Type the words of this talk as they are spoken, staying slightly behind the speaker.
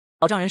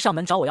老丈人上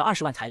门找我要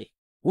20万彩礼，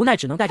无奈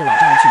只能带着老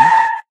丈人去银行。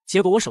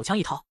结果我手枪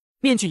一掏，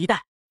面具一戴，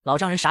老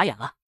丈人傻眼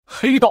了。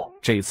黑豆，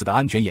这次的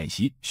安全演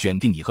习选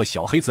定你和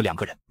小黑子2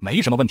个人，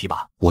没什么问题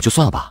吧？我就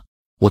算了吧，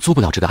我做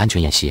不了这个安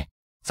全演习。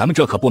咱们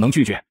这可不能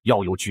拒绝，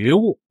要有觉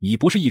悟。你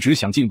不是一直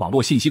想进网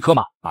络信息科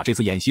吗？把这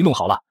次演习弄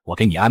好了，我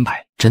给你安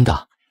排。真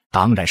的？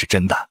当然是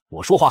真的，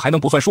我说话还能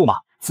不算数吗？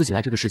自己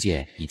来这个世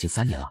界已经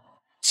3年了，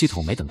系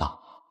统没等到，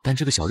但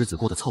这个小日子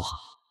过得凑合。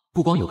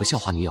不光有个校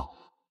花女友，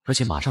而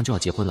且马上就要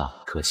结婚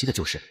了。可惜的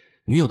就是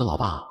女友的老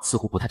爸似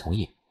乎不太同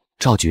意。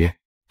赵局，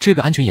这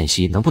个安全演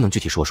习能不能具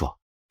体说说？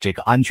这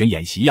个安全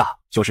演习呀，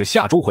就是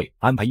下周会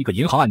安排一个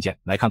银行案件，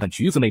来看看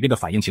橘子那边的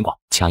反应情况。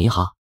抢银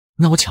行？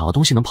那我抢了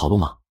东西能跑路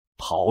吗？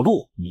跑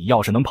路？你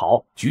要是能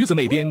跑，橘子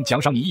那边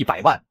奖赏你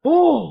100万。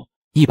哦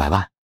，100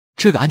万，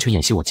这个安全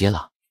演习我接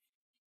了。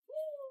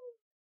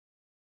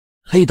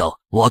黑豆，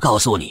我告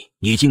诉你，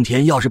你今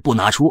天要是不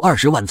拿出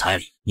20万彩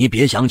礼，你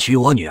别想娶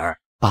我女儿。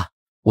爸，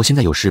我现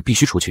在有事必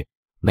须出去，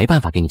没办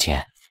法给你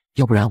钱，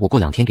要不然我过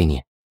2天给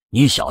你。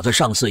你小子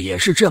上次也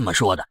是这么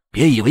说的，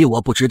别以为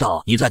我不知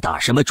道你在打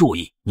什么主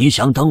意。你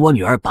想等我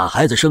女儿把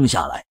孩子生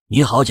下来，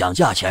你好讲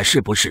价钱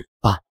是不是？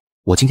爸，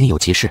我今天有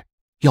急事，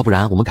要不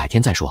然我们改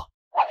天再说。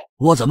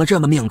我怎么这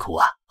么命苦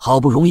啊？好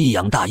不容易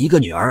养大一个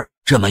女儿，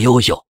这么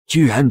优秀，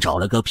居然找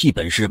了个屁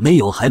本事没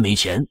有还没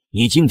钱。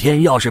你今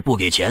天要是不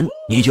给钱，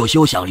你就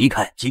休想离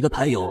开。几个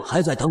牌友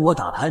还在等我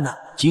打牌呢，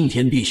今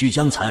天必须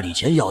将彩礼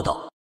钱要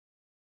到。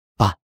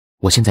爸，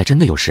我现在真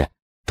的有事，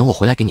等我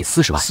回来给你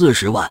40万。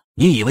40万？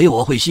你以为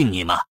我会信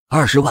你吗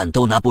？20万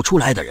都拿不出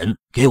来的人，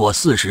给我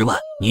40万。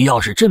你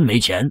要是真没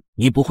钱，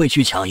你不会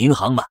去抢银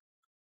行吗？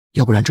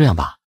要不然这样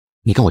吧，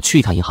你跟我去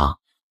一趟银行。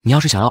你要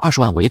是想要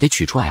20万，我也得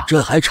取出来啊。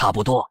这还差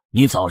不多，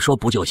你早说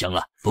不就行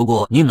了？不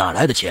过你哪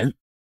来的钱？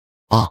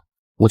啊，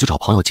我就找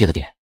朋友借的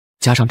点，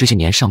加上这些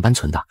年上班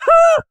存的。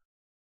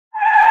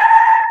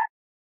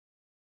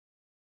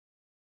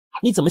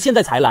你怎么现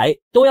在才来？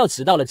都要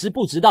迟到了，知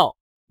不知道？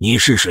你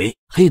是谁？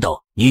黑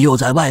豆，你又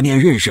在外面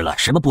认识了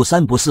什么不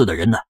三不四的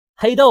人呢？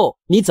黑豆，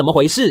你怎么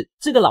回事？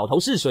这个老头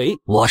是谁？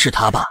我是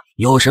他爸，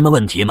有什么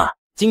问题吗？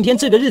今天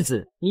这个日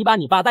子，你把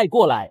你爸带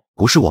过来。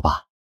不是我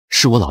爸，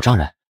是我老丈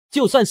人。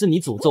就算是你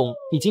祖宗，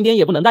你今天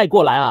也不能带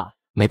过来啊！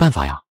没办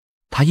法呀，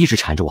他一直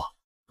缠着我，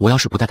我要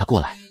是不带他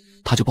过来，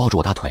他就抱着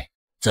我大腿。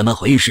怎么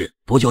回事？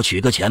不就取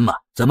个钱吗？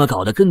怎么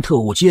搞得跟特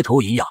务接头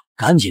一样？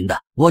赶紧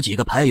的，我几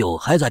个牌友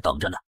还在等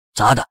着呢。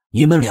咋的？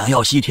你们俩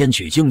要西天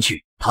取经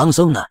去？唐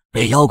僧呢？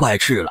被妖怪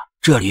吃了。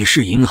这里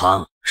是银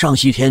行，上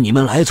西天你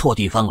们来错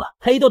地方了。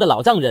黑豆的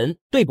老丈人，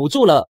对不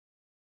住了。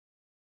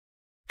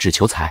只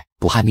求财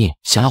不害命，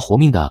想要活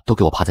命的都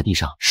给我趴在地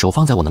上，手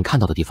放在我能看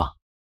到的地方。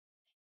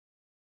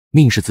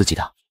命是自己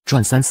的，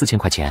赚3、4千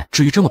块钱，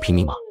至于这么拼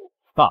命吗？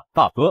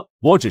大哥，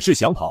我只是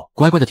想跑，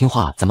乖乖的听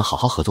话，咱们好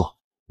好合作，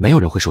没有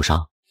人会受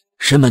伤。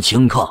什么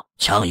情况？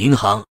抢银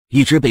行？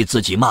一直被自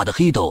己骂的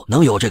黑豆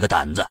能有这个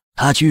胆子？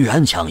他居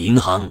然抢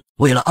银行，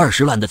为了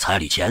20万的彩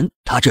礼钱，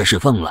他这是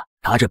疯了！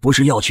他这不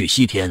是要去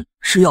西天，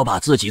是要把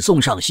自己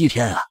送上西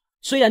天啊！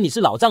虽然你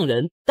是老丈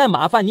人，但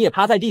麻烦你也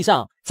趴在地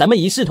上，咱们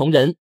一视同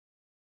仁。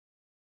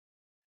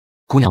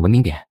姑娘文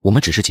明点，我们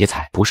只是劫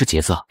财，不是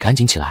劫色，赶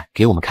紧起来，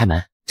给我们开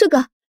门。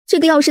这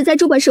个钥匙在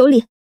主管手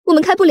里，我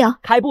们开不了。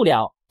开不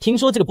了？听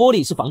说这个玻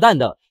璃是防弹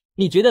的，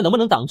你觉得能不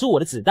能挡住我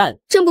的子弹？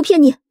真不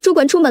骗你，主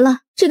管出门了，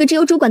这个只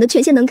有主管的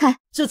权限能开。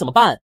这怎么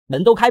办？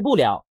门都开不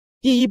了，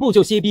第一步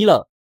就歇逼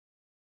了。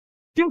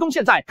叮咚，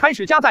现在开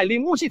始加载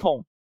领悟系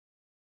统。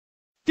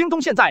叮咚，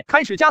现在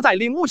开始加载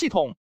领悟系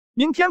统。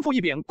您天赋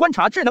异禀，观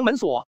察智能门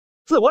锁，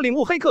自我领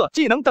悟黑客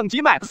技能等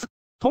级 MAX，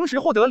 同时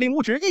获得领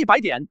悟值100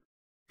点。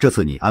这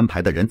次你安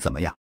排的人怎么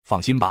样？放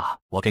心吧，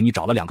我给你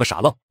找了2个傻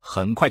愣，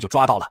很快就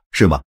抓到了。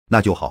是吗？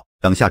那就好，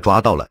等下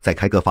抓到了再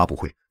开个发布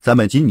会，咱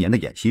们今年的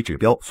演习指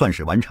标算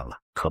是完成了。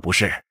可不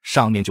是，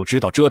上面就知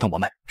道折腾我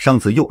们。上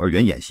次幼儿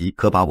园演习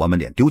可把我们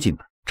脸丢尽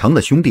了，成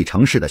了兄弟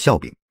城市的笑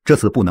柄，这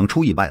次不能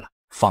出意外了。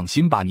放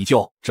心吧，你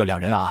就这2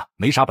人啊，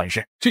没啥本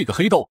事。这个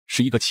黑豆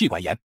是一个气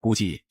管炎，估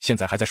计现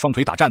在还在双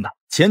腿打战呢。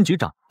钱局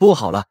长，不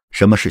好了！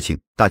什么事情？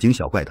大惊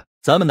小怪的。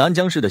咱们南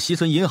江市的西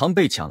村银行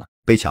被抢了。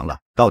被抢了？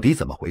到底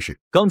怎么回事？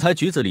刚才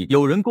局子里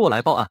有人过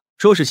来报案，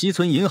说是西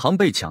村银行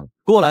被抢，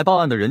过来报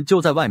案的人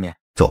就在外面。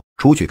走，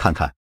出去看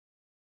看。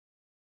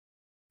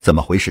怎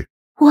么回事？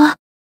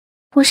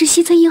我是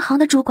西村银行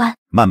的主管。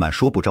慢慢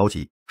说，不着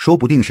急，说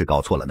不定是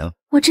搞错了呢。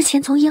我之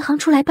前从银行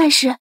出来办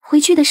事，回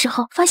去的时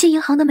候发现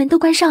银行的门都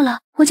关上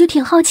了，我就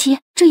挺好奇，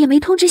这也没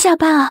通知下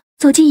班啊。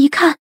走近一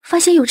看，发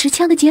现有持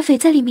枪的劫匪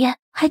在里面，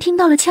还听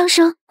到了枪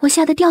声，我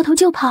吓得掉头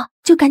就跑，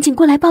就赶紧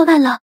过来报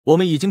案了。我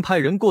们已经派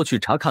人过去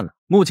查看了，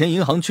目前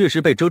银行确实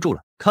被遮住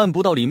了，看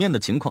不到里面的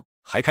情况。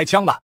还开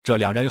枪了，这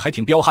2人还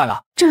挺彪悍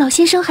啊。这老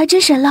先生还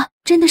真神了，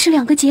真的是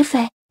2个劫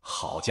匪。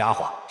好家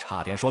伙，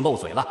差点说漏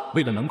嘴了。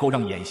为了能够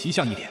让演习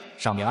像一点，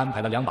上面安排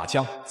了2把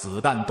枪，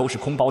子弹都是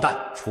空包弹。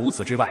除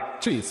此之外，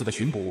这次的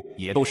巡捕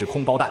也都是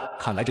空包弹。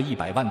看来这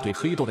100万对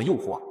黑豆的诱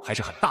惑还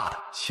是很大的，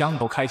枪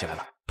都开起来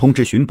了。通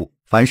知巡捕，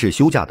凡是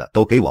休假的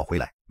都给我回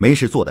来，没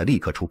事做的立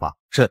刻出发。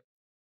是。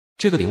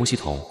这个领悟系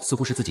统似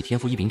乎是自己天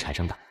赋异禀产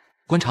生的，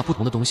观察不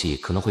同的东西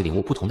可能会领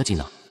悟不同的技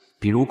能，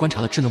比如观察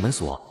了智能门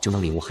锁就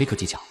能领悟黑客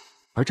技巧，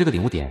而这个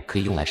领悟点可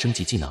以用来升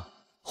级技能，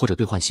或者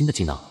兑换新的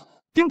技能。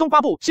叮咚发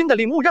布新的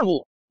领悟任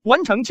务，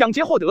完成抢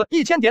劫获得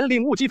1000点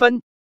领悟积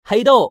分。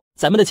黑豆，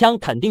咱们的枪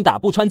肯定打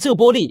不穿这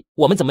玻璃，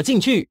我们怎么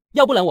进去？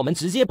要不然我们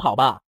直接跑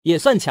吧，也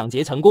算抢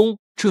劫成功。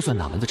这算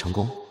哪门子成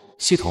功？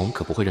系统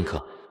可不会认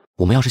可。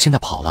我们要是现在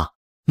跑了，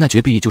那绝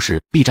壁就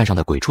是 B 站上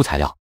的鬼畜材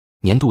料，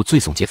年度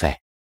最怂劫匪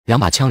，2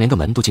把枪连个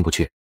门都进不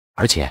去。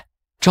而且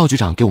赵局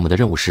长给我们的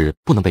任务是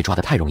不能被抓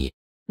得太容易。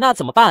那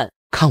怎么办？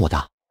看我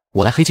的，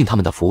我来黑进他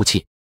们的服务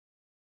器。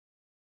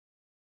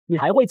你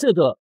还会这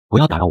个？不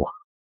要打扰我。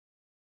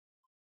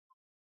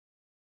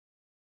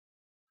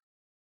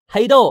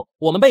黑豆，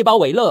我们被包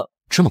围了。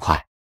这么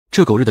快？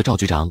这狗日的赵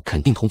局长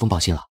肯定通风报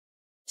信了。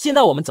现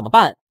在我们怎么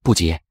办？不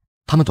急，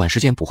他们短时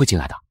间不会进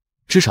来的，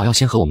至少要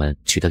先和我们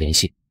取得联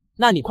系。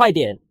那你快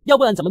点，要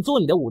不然咱们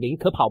做你的50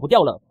可跑不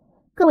掉了。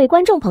各位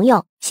观众朋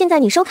友，现在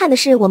你收看的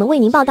是我们为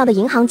您报道的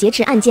银行劫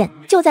持案件。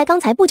就在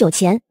刚才不久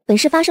前，本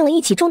市发生了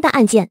一起重大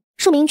案件，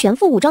数名全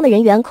副武装的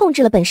人员控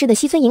制了本市的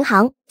西村银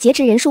行，劫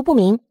持人数不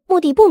明，目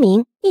的不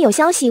明。一有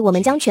消息，我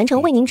们将全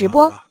程为您直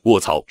播。卧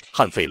槽，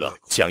悍匪了，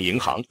抢银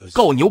行，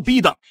够牛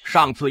逼的！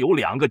上次有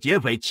2个劫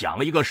匪抢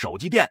了一个手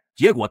机店，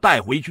结果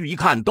带回去一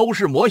看都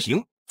是模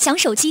型。抢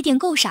手机店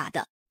够傻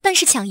的，但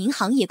是抢银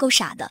行也够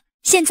傻的。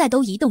现在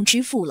都移动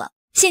支付了，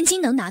现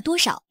金能拿多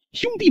少？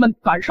兄弟们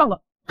赶上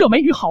了，这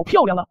美女好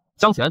漂亮啊！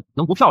江钱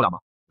能不漂亮吗？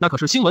那可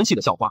是新闻系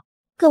的校花。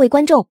各位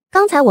观众，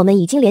刚才我们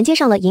已经连接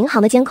上了银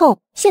行的监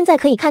控，现在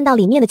可以看到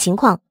里面的情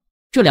况。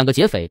这2个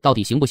劫匪到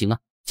底行不行啊？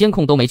监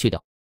控都没去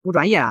掉。不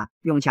专业啊，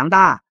用强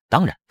大。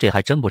当然，这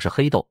还真不是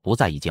黑豆不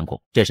在意监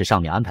控，这是上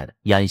面安排的。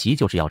演习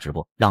就是要直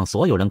播，让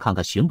所有人看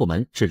看巡部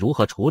门是如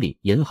何处理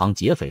银行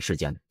劫匪事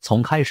件的，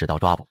从开始到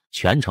抓捕，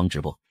全程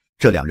直播。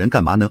这2人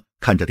干嘛呢？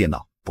看着电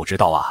脑。不知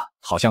道啊，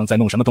好像在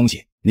弄什么东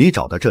西。你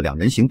找的这2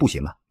人行不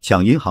行啊？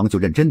抢银行就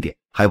认真点，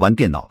还玩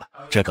电脑了。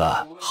这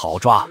个好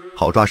抓，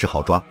好抓是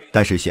好抓，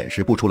但是显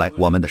示不出来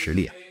我们的实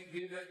力啊。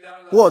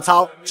卧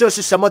槽，这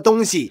是什么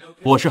东西？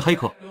我是黑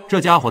客，这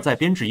家伙在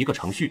编制一个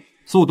程序，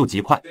速度极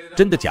快。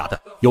真的假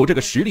的？有这个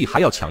实力还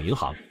要抢银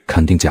行？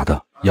肯定假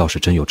的。要是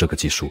真有这个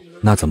技术，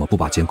那怎么不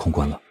把监控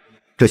关了？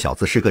这小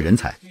子是个人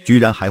才，居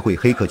然还会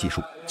黑客技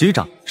术。局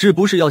长，是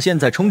不是要现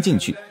在冲进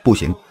去？不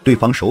行，对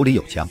方手里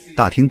有枪，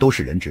大厅都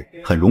是人质，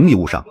很容易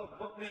误伤。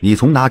你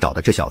从哪找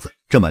的这小子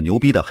这么牛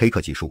逼的黑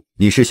客技术？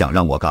你是想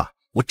让我干？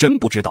我真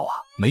不知道啊，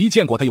没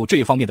见过他有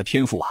这方面的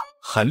天赋啊，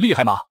很厉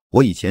害吗？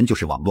我以前就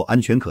是网络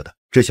安全科的，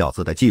这小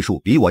子的技术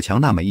比我强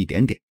那么一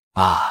点点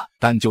啊，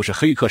但就是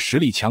黑客实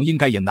力强，应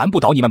该也难不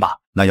倒你们吧？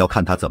那要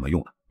看他怎么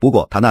用了。不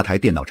过他那台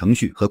电脑程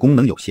序和功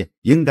能有限，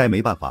应该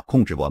没办法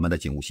控制我们的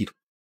警务系统。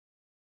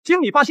经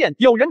理发现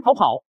有人逃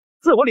跑，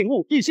自我领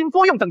悟一心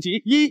多用等级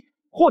1，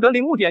获得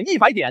领悟点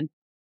100点。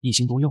一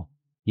心多用，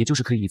也就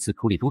是可以一次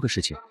处理多个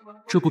事情，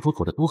这不妥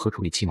妥的多核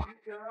处理器吗？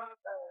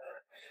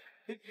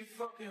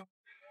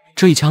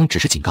这一枪只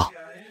是警告，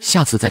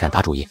下次再敢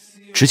打主意，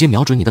直接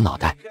瞄准你的脑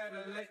袋。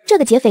这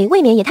个劫匪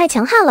未免也太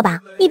强悍了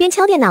吧，一边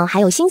敲电脑还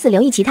有心思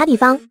留意其他地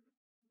方。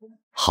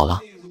好了，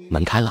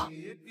门开了。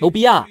牛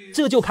逼啊，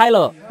这就开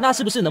了，那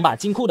是不是能把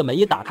金库的门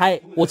也打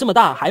开？我这么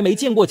大还没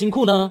见过金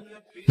库呢。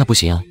那不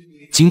行，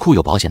金库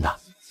有保险的，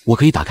我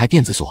可以打开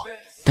电子锁，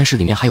但是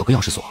里面还有个钥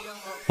匙锁。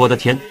我的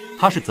天，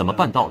他是怎么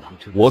办到的？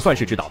我算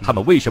是知道他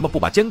们为什么不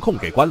把监控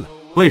给关了。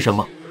为什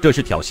么？这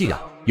是挑衅啊！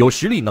有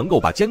实力能够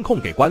把监控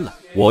给关了，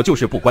我就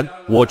是不关，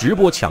我直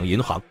播抢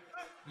银行。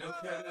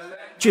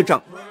局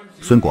长，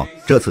孙广，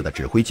这次的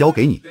指挥交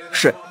给你。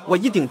是，我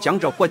一定将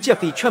这伙劫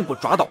匪全部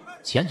抓到。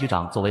钱局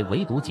长作为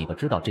唯独几个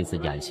知道这次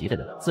演习的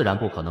人，自然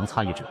不可能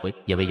参与指挥，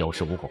因为有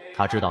恃无恐。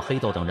他知道黑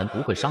豆等人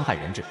不会伤害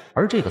人质，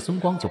而这个孙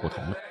光就不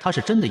同了，他是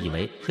真的以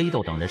为黑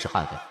豆等人是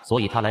悍匪，所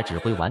以他来指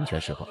挥完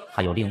全适合。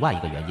还有另外一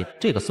个原因，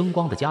这个孙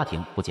光的家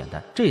庭不简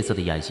单，这次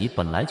的演习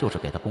本来就是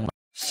给他供了。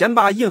先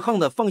把银行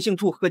的房型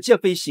图和劫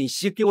匪信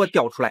息给我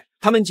调出来，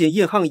他们进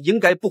银行应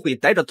该不会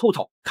戴着头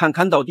套，看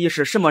看到底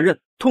是什么人。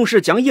同时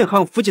将银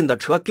行附近的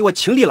车给我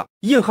清理了，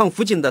银行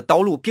附近的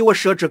道路给我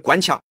设置关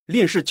卡，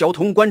临时交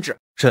通管制。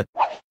是。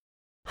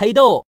黑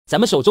豆，咱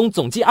们手中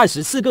总计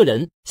24个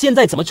人，现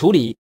在怎么处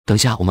理？等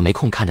下我们没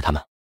空看着他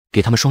们，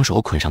给他们双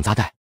手捆上扎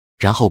带，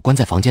然后关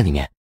在房间里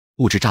面，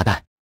布置炸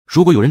弹。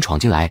如果有人闯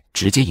进来，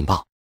直接引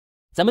爆。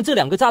咱们这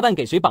2个炸弹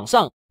给谁绑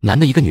上？男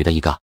的一个，女的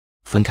一个，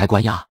分开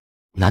关押。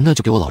男的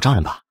就给我老丈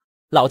人吧。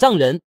老丈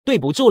人，对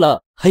不住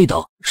了。黑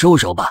豆，收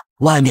手吧，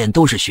外面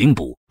都是巡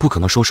捕。不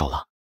可能收手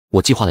了，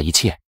我计划了一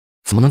切，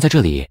怎么能在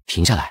这里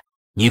停下来？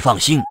你放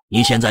心，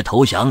你现在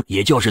投降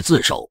也就是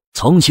自首，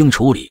从轻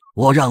处理。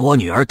我让我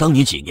女儿等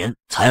你几年，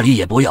彩礼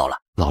也不要了。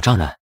老丈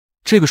人，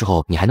这个时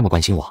候你还那么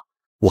关心我，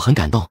我很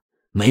感动。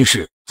没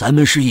事，咱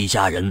们是一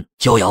家人，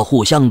就要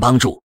互相帮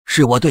助。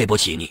是我对不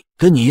起你，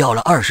跟你要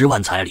了20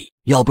万彩礼，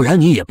要不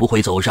然你也不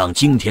会走上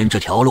今天这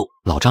条路。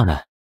老丈人，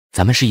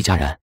咱们是一家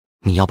人，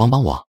你要帮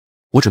我。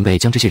我准备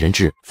将这些人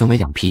质分为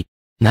2批，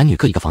男女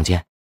各一个房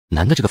间。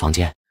男的这个房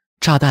间，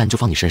炸弹就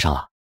放你身上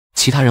了，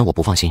其他人我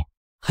不放心。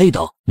黑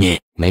豆，你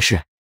没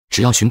事，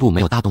只要巡部没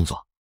有大动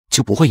作，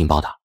就不会引爆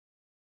的。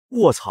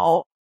卧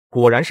槽，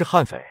果然是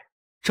悍匪，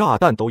炸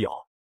弹都有。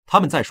他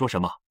们在说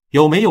什么？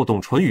有没有懂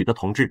唇语的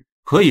同志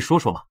可以说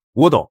说吗？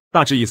我懂，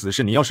大致意思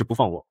是你要是不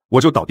放我，我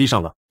就倒地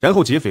上了，然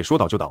后劫匪说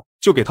倒就倒，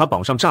就给他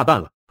绑上炸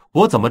弹了。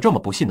我怎么这么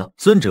不信呢？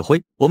孙指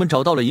挥，我们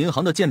找到了银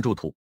行的建筑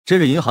图。这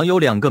个银行有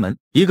2个门，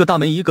一个大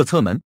门，一个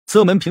侧门。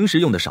侧门平时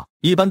用的少，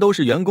一般都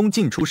是员工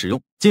进出使用。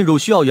进入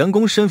需要员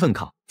工身份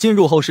卡，进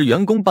入后是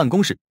员工办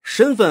公室。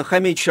身份还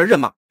没确认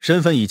吗？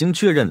身份已经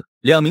确认了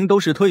，2名都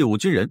是退伍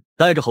军人，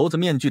戴着猴子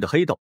面具的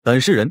黑豆，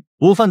本市人，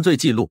无犯罪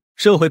记录，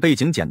社会背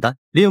景简单。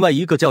另外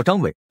一个叫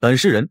张伟，本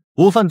市人，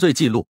无犯罪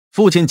记录，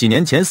父亲几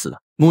年前死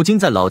了，母亲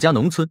在老家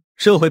农村，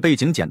社会背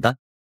景简单。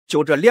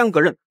就这2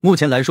个人，目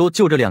前来说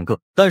就这2个，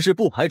但是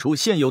不排除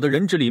现有的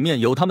人质里面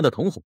有他们的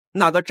同伙。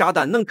那个炸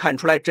弹能看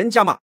出来真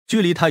假吗？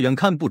距离太远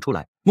看不出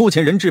来。目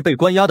前人质被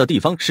关押的地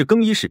方是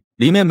更衣室，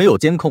里面没有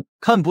监控，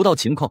看不到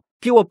情况。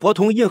给我拨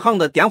通银行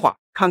的电话，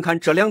看看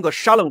这2个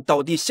傻愣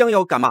到底想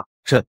要干嘛。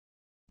是，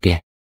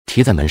给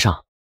贴在门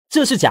上。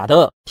这是假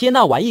的，贴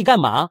那玩意干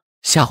嘛？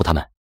吓唬他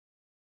们。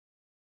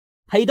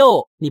黑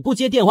豆，你不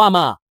接电话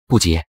吗？不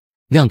接，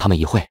晾他们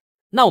一会。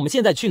那我们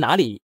现在去哪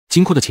里？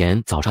金库的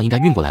钱早上应该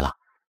运过来了。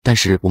但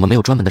是我们没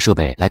有专门的设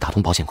备来打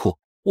通保险库。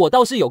我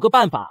倒是有个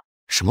办法。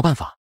什么办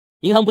法？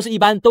银行不是一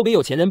般都给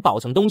有钱人保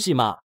存东西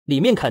吗？里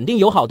面肯定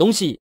有好东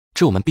西。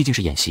这我们毕竟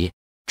是演习，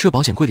这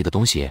保险柜里的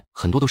东西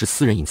很多都是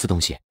私人隐私东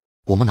西，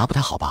我们拿不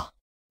太好吧？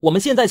我们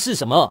现在是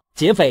什么？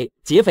劫匪？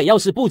劫匪要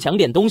是不抢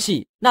点东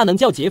西，那能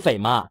叫劫匪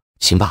吗？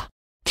行吧，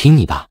听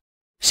你的。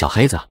小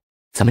黑子，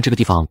咱们这个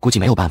地方估计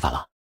没有办法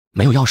了，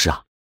没有钥匙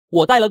啊。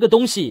我带了个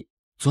东西。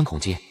钻孔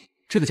机，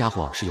这个家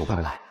伙是有备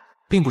而来，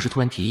并不是突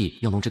然提议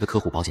要弄这个客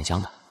户保险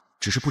箱的。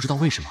只是不知道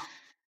为什么。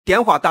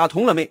电话打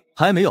通了没？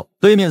还没有，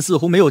对面似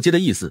乎没有接的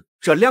意思。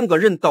这2个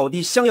人到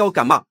底想要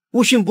干嘛？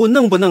无巡部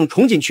能不能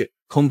冲进去？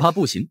恐怕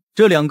不行。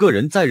这2个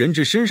人在人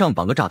质身上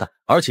绑个炸弹，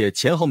而且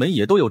前后门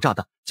也都有炸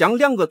弹。将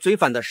2个罪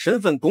犯的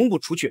身份公布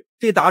出去，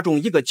给大众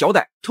一个交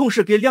代，同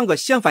时给2个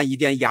嫌犯一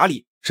点压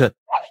力。是。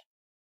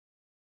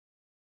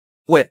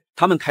喂，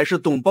他们开始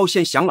动保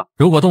险箱了。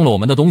如果动了我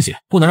们的东西，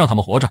不能让他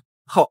们活着。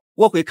好，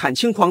我会看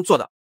情况做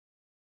的。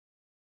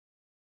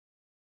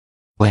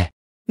喂。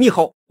你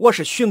好，我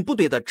是巡部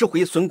队的指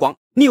挥孙光，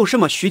你有什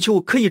么需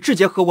求可以直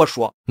接和我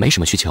说。没什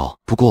么需求，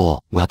不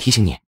过我要提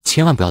醒你，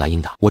千万不要来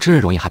硬的，我这人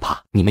容易害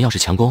怕。你们要是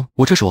强攻，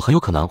我这手很有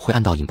可能会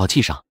按到引爆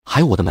器上，还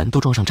有我的门都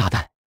装上炸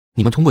弹。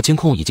你们通过监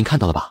控已经看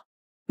到了吧？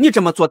你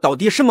这么做到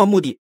底什么目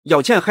的？要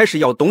钱还是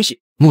要东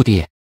西？目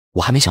的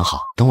我还没想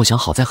好，等我想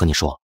好再和你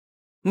说。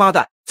妈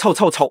蛋，操，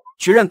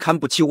居然看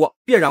不起我，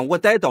别让我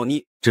逮到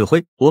你。指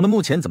挥，我们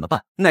目前怎么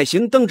办？耐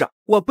心等着，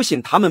我不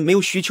信他们没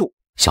有需求。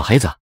小黑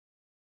子。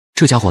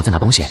这家伙在拿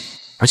东西，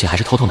而且还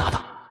是偷偷拿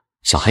的。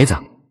小黑子，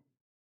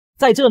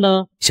在这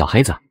呢。小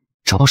黑子，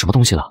找到什么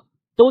东西了？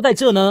都在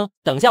这呢。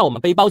等下我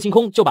们背包清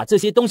空，就把这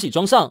些东西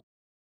装上。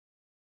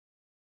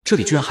这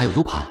里居然还有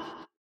U 盘。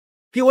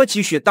给我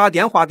继续打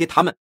电话给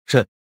他们。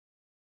是。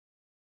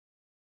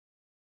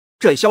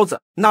这小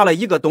子拿了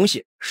一个东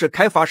西，是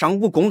开发商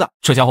务工的。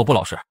这家伙不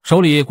老实，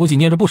手里估计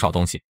捏着不少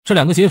东西。这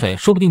2个劫匪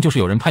说不定就是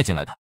有人派进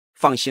来的。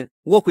放心，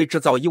我会制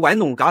造意外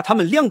弄嘎他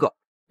们2个。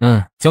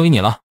交给你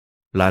了。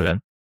来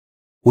人。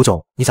吴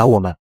总，你找我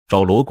们？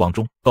找罗广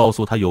忠，告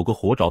诉他有个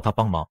活找他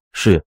帮忙。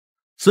是。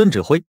孙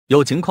指挥，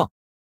有情况。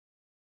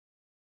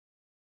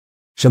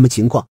什么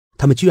情况？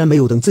他们居然没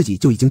有等自己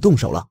就已经动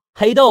手了。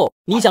黑豆，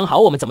你想好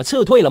我们怎么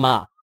撤退了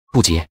吗？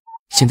不急，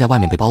现在外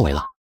面被包围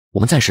了，我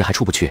们暂时还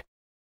出不去。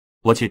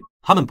我去，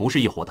他们不是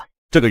一伙的。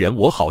这个人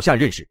我好像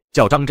认识，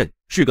叫张震，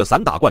是个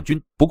散打冠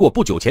军，不过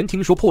不久前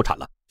听说破产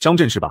了。张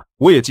震是吧？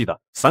我也记得，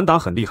散打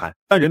很厉害，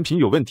但人品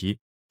有问题。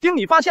丁，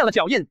你发现了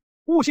脚印，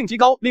悟性极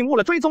高，领悟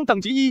了追踪等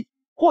级1，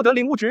获得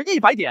领悟值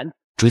100点。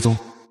追踪，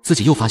自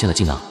己又发现了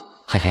技能。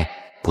嘿嘿，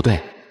不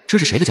对，这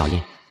是谁的脚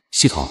印？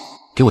系统，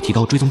给我提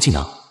高追踪技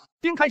能。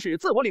丁开始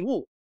自我领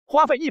悟，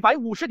花费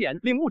150点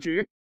领悟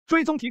值，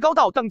追踪提高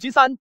到等级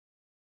3。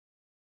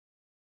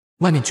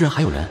外面居然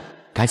还有人，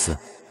该死，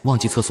忘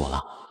记厕所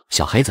了。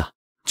小黑子，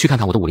去看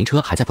看我的武林车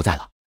还在不在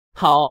了。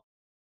好。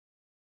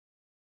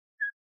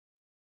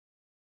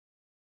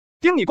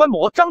丁，你观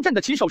摩张震的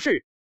起手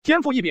式，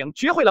天赋异禀，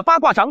学会了八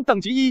卦掌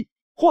等级1，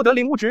获得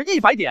领悟值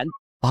100点。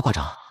八卦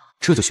掌，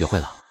这就学会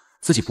了，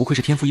自己不愧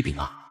是天赋异禀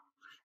啊。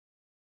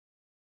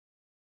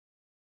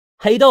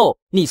黑豆，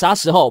你啥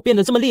时候变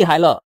得这么厉害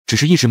了？只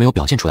是一直没有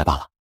表现出来罢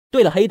了。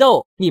对了，黑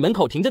豆，你门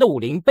口停着的武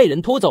林被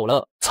人拖走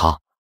了。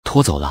操，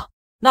拖走了。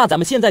那咱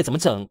们现在怎么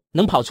整？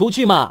能跑出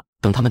去吗？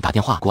等他们打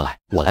电话过来，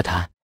我来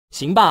谈。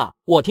行吧，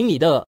我听你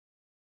的。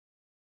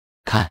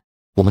看，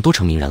我们都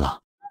成名人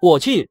了。我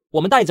去，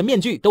我们戴着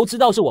面具都知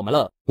道是我们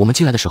了。我们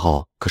进来的时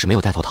候可是没有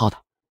戴头套的，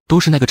都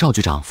是那个赵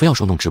局长非要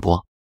说弄直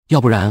播，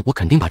要不然我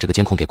肯定把这个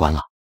监控给关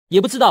了。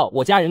也不知道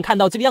我家人看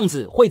到这个样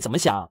子会怎么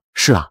想。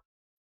是啊。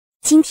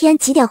今天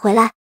几点回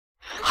来？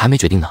还没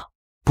决定呢，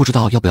不知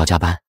道要不要加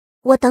班。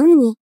我等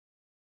你。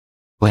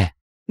喂，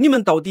你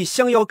们到底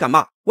想要干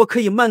嘛？我可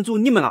以满足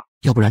你们啊。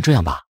要不然这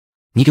样吧，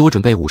你给我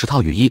准备50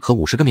套雨衣和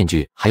50个面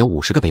具，还有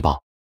50个背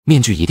包。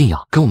面具一定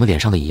要跟我们脸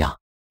上的一样，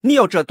你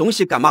要这东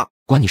西干嘛？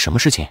关你什么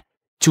事情？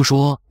就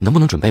说能不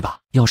能准备吧，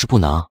要是不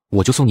能，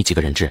我就送你几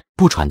个人质，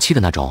不喘气的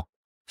那种。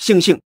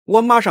行，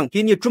我马上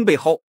给你准备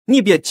好，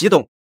你别激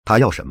动。他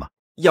要什么？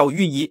要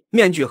雨衣、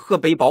面具和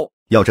背包。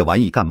要这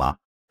玩意干嘛？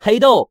黑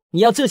豆，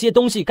你要这些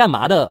东西干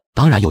嘛的？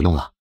当然有用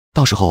了，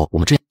到时候我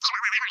们这样。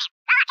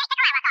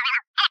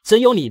真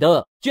有你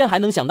的，居然还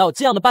能想到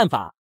这样的办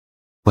法。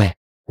喂，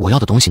我要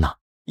的东西呢？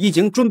已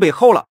经准备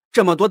好了，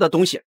这么多的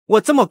东西，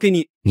我怎么给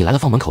你？你来了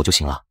放门口就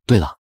行了。对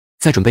了，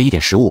再准备一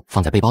点食物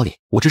放在背包里，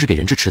我这是给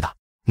人质吃的，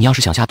你要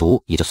是想下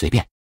毒也就随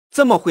便。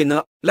怎么会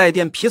呢？来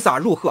点披萨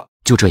如何？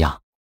就这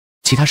样，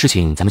其他事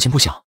情咱们先不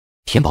想，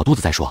填饱肚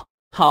子再说。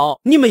好，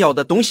你们要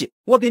的东西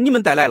我给你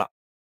们带来了，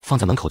放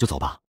在门口就走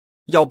吧。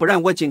要不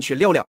然我进去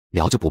聊聊。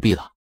聊就不必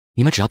了，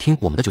你们只要听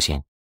我们的就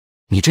行。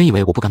你真以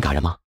为我不敢赶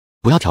人吗？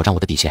不要挑战我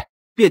的底线。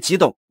别激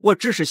动，我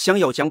只是想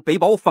要将背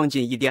包放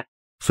进一点。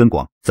孙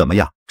广，怎么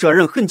样？这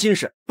人很谨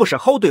慎，不是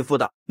好对付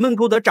的。门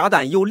口的炸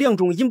弹有2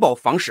种引爆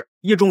方式，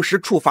一种是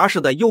触发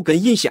式的有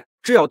根引线，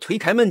只要推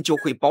开门就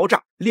会爆炸；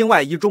另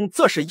外一种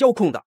则是遥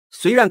控的，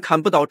虽然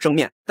看不到正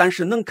面，但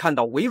是能看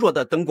到微弱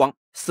的灯光，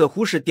似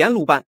乎是电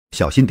路板。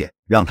小心点，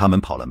让他们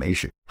跑了没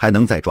事，还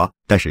能再抓，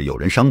但是有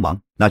人伤亡，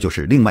那就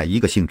是另外一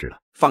个性质了。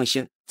放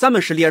心，咱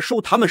们是猎手，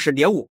他们是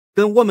猎物，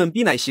跟我们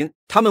比耐心，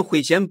他们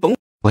会先崩。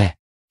喂，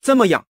怎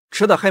么样？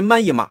吃的还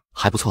满意吗？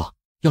还不错，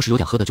要是有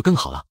点喝的就更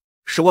好了。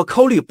是我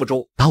考虑不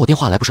周，打我电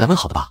话来不是来问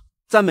好的吧？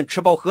咱们吃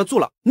饱喝足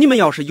了，你们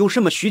要是有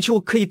什么需求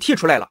可以提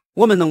出来了，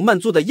我们能满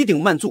足的一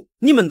定满足。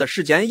你们的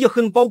时间也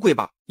很宝贵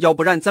吧？要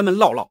不然咱们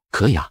唠唠。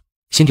可以啊，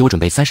先给我准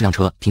备30辆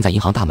车，停在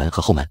银行大门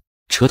和后门，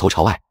车头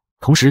朝外。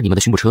同时，你们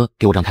的巡捕车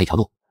给我让开一条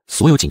路，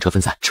所有警车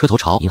分散，车头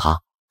朝银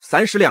行。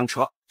30辆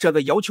车，这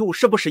个要求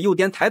是不是有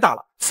点太大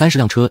了？30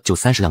辆车就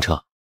30辆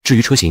车，至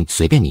于车型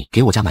随便你，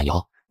给我加满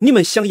油。你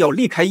们想要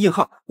离开银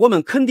行，我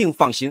们肯定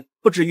放心，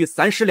不至于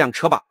30辆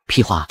车吧？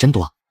屁话真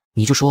多，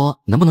你就说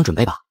能不能准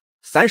备吧。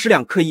30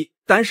辆可以，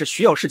但是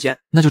需要时间。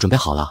那就准备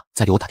好了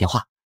再给我打电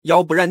话。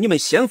要不然你们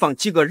先放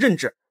几个人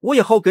质，我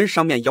也好跟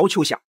上面要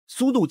求下，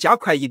速度加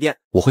快一点。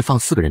我会放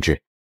4个人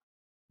质。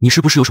你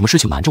是不是有什么事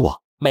情瞒着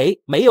我？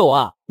没有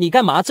啊，你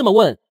干嘛这么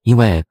问？因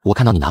为我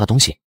看到你拿了东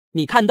西。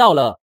你看到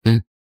了？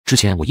之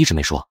前我一直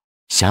没说，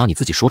想要你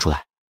自己说出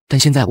来，但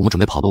现在我们准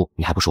备跑路，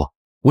你还不说，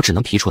我只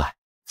能提出来。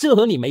这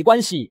和你没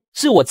关系，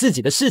是我自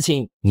己的事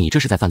情。你这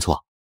是在犯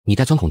错，你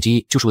带钻孔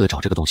机就是为了找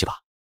这个东西吧？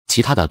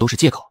其他的都是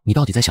借口，你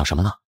到底在想什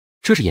么呢？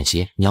这是演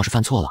习，你要是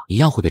犯错了，一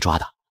样会被抓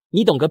的。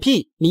你懂个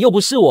屁，你又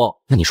不是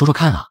我。那你说说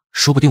看啊，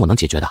说不定我能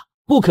解决的。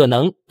不可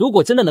能，如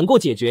果真的能够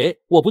解决，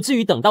我不至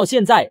于等到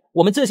现在。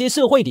我们这些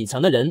社会底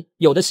层的人，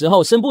有的时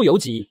候身不由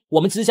己，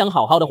我们只想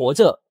好好的活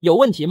着，有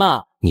问题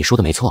吗？你说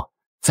的没错，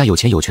在有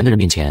钱有权的人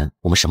面前，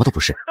我们什么都不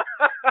是。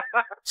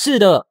是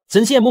的，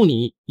真羡慕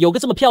你，有个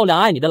这么漂亮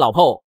爱你的老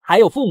婆，还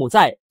有父母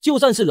在，就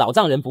算是老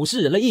丈人不是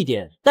人了一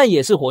点，但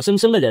也是活生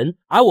生的人。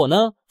而我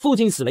呢，父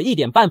亲死了一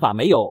点办法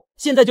没有，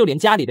现在就连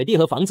家里的地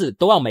和房子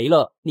都要没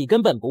了，你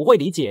根本不会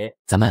理解。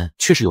咱们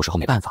确实有时候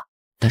没办法，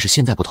但是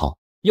现在不同。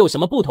有什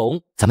么不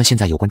同？咱们现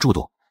在有关注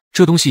度，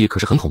这东西可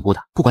是很恐怖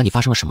的，不管你发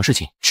生了什么事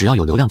情，只要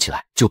有流量起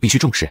来，就必须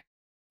重视。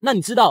那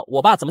你知道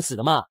我爸怎么死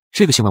的吗？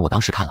这个新闻我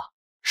当时看了，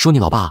说你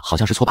老爸好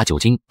像是错把酒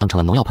精当成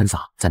了农药喷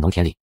洒在农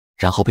田里，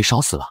然后被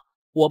烧死了。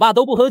我爸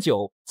都不喝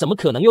酒，怎么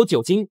可能有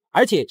酒精？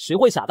而且谁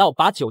会傻到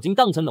把酒精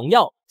当成农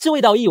药？这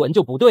味道一闻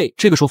就不对。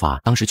这个说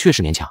法当时确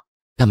实勉强，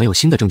但没有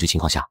新的证据情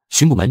况下，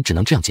巡捕们只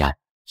能这样结案。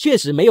确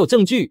实没有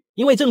证据，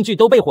因为证据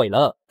都被毁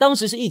了。当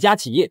时是一家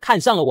企业看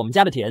上了我们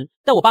家的田，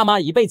但我爸妈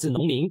一辈子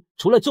农民，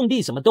除了种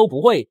地什么都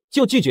不会，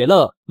就拒绝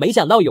了。没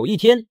想到有一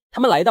天，他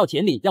们来到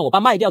田里，让我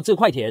爸卖掉这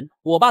块田，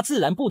我爸自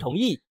然不同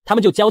意，他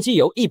们就浇机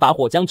油，一把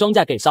火将庄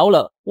稼给烧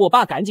了。我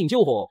爸赶紧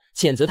救火，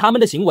谴责他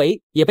们的行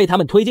为，也被他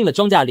们推进了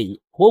庄稼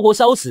里，活活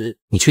烧死。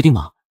你确定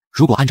吗？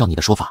如果按照你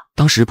的说法，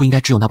当时不应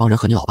该只有那帮人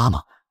和你老爸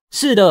吗？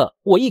是的，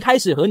我一开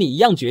始和你一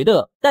样觉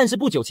得，但是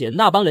不久前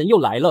那帮人又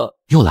来了。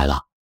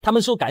他们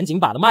说赶紧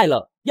把它卖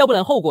了，要不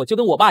然后果就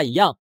跟我爸一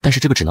样。但是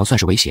这个只能算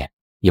是威胁，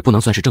也不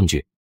能算是证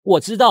据。我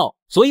知道，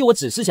所以我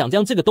只是想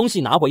将这个东西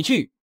拿回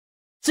去。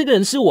这个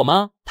人是我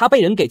吗？他被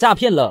人给诈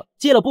骗了，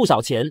借了不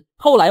少钱。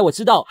后来我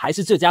知道还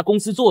是这家公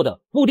司做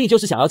的，目的就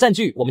是想要占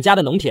据我们家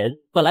的农田。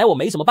本来我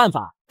没什么办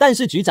法，但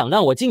是局长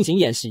让我进行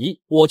演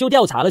习，我就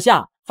调查了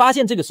下，发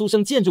现这个苏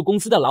生建筑公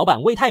司的老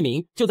板魏泰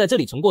明就在这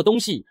里存过东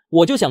西。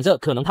我就想着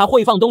可能他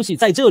会放东西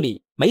在这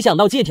里，没想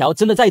到借条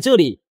真的在这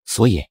里。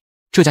所以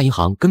这家银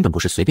行根本不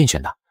是随便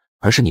选的，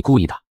而是你故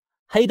意的。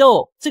黑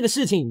豆，这个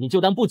事情你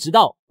就当不知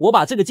道，我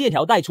把这个借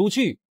条带出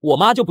去，我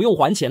妈就不用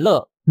还钱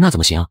了。那怎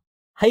么行？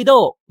黑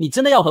豆，你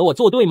真的要和我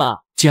作对吗？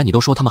既然你都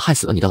说他们害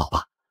死了你的老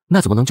爸，那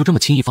怎么能就这么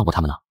轻易放过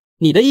他们呢？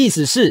你的意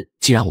思是，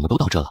既然我们都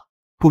到这了，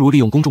不如利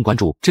用公众关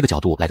注这个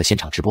角度来个现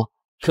场直播。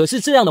可是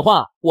这样的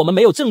话，我们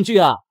没有证据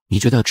啊。你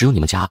觉得只有你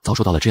们家遭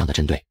受到了这样的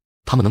针对，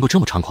他们能够这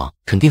么猖狂，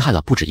肯定害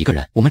了不止一个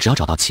人。我们只要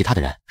找到其他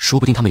的人，说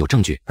不定他们有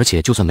证据，而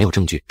且就算没有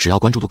证据，只要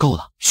关注度够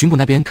了，巡捕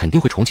那边肯定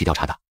会重启调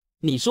查的。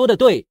你说的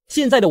对，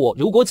现在的我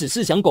如果只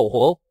是想苟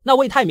活，那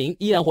魏泰明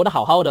依然活得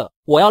好好的，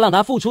我要让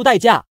他付出代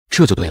价。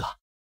这就对了。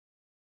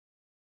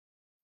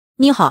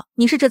你好，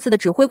你是这次的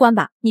指挥官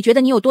吧？你觉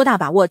得你有多大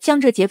把握将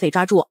这劫匪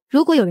抓住？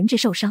如果有人质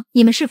受伤，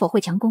你们是否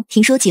会强攻？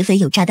听说劫匪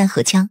有炸弹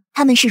和枪，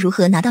他们是如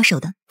何拿到手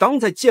的？刚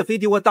才劫匪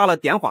给我打了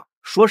电话，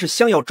说是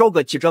想要找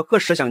个记者和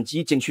摄像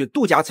机进去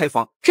独家采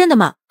访。真的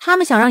吗？他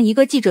们想让一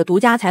个记者独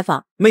家采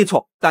访？没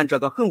错，但这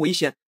个很危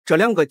险。这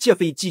2个劫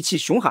匪极其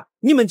凶悍，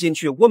你们进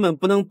去，我们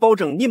不能保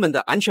证你们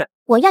的安全。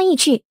我愿意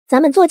去，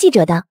咱们做记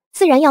者的，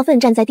自然要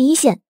奋战在第一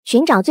线，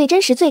寻找最真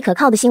实、最可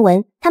靠的新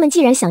闻。他们既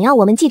然想要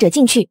我们记者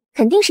进去，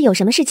肯定是有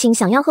什么事情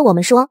想要和我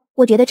们说。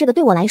我觉得这个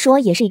对我来说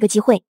也是一个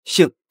机会。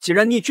行，既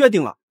然你决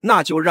定了，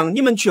那就让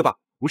你们去吧。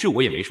不是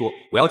我也没说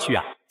我要去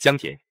啊，江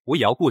田，我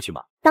也要过去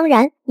嘛。当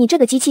然，你这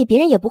个机器别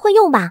人也不会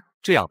用吧？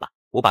这样吧，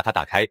我把它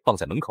打开放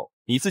在门口，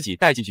你自己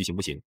带进去行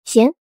不行？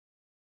行。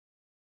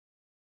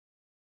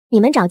你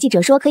们找记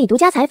者说可以独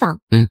家采访。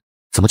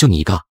怎么就你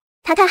一个？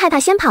他太害怕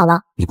先跑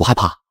了。你不害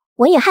怕？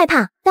我也害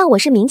怕，但我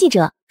是名记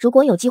者，如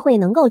果有机会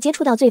能够接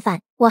触到罪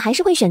犯，我还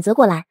是会选择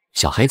过来。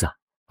小黑子，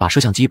把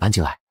摄像机搬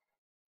进来。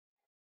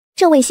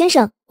这位先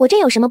生，我这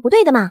有什么不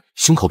对的吗？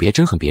胸口别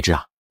针很别致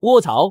啊！卧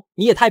槽，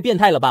你也太变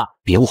态了吧！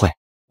别误会，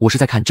我是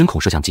在看针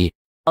孔摄像机。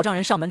老丈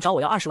人上门找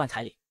我要20万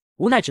彩礼，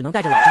无奈只能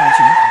带着老丈人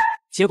去银行，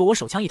结果我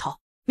手枪一掏，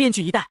面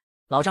具一戴，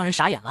老丈人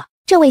傻眼了。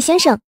这位先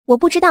生，我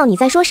不知道你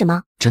在说什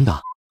么。真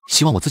的？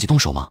希望我自己动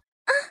手吗？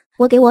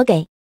我给。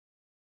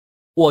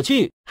我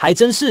去，还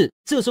真是，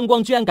这孙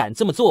光居然敢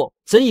这么做，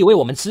真以为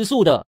我们吃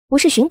素的？不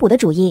是巡捕的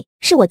主意，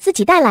是我自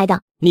己带来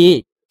的。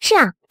你？是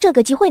啊，这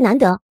个机会难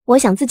得，我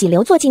想自己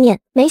留作纪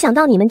念。没想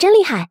到你们真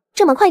厉害，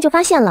这么快就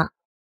发现了。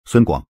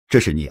孙广，这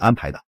是你安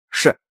排的？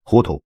是。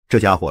糊涂，这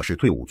家伙是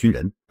退伍军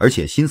人，而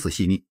且心思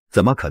细腻，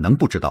怎么可能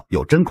不知道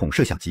有针孔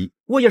摄像机？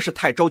我也是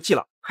太着急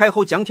了，还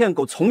好江田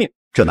够聪明。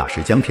这哪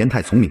是江田太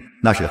聪明，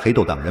那是黑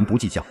豆党人不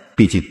计较，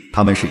毕竟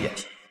他们是演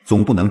戏，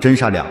总不能真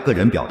杀2个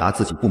人表达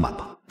自己不满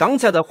吧？刚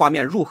才的画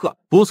面如何？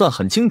不算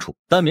很清楚，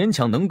但勉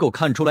强能够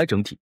看出来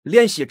整体。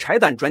联系拆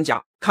弹专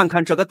家，看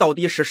看这个到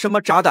底是什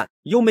么炸弹，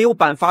有没有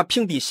办法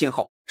屏蔽信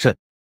号？是。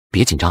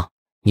别紧张，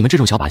你们这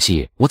种小把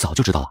戏我早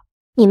就知道了。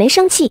你没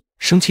生气？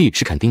生气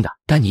是肯定的，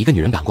但你一个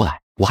女人敢过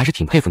来，我还是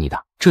挺佩服你的。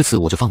这次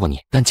我就放过你，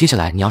但接下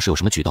来你要是有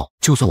什么举动，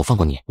就算我放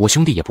过你，我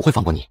兄弟也不会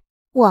放过你。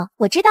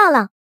我知道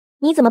了。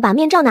你怎么把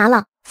面罩拿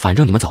了？反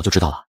正你们早就知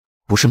道了，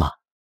不是吗？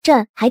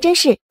这还真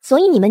是。所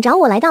以你们找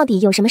我来到底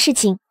有什么事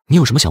情？你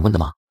有什么想问的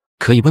吗？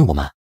可以问我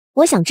们。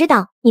我想知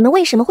道你们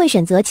为什么会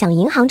选择抢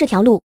银行这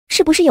条路，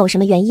是不是有什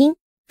么原因？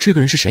这个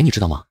人是谁你知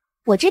道吗？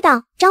我知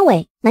道，张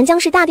伟，南江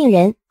市大定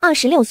人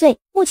，26岁，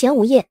目前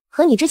无业，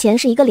和你之前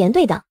是一个连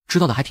队的。知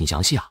道的还挺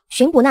详细啊。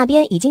巡捕那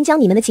边已经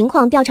将你们的情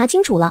况调查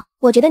清楚了，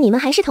我觉得你们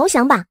还是投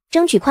降吧，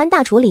争取宽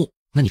大处理。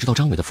那你知道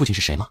张伟的父亲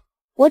是谁吗？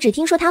我只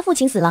听说他父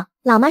亲死了，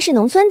老妈是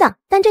农村的，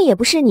但这也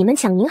不是你们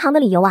抢银行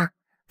的理由啊。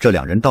这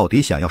2人到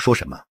底想要说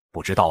什么？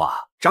不知道啊。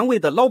张伟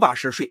的老爸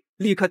是谁？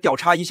立刻调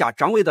查一下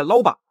张伟的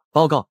老爸。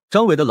报告，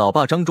张伟的老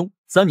爸张忠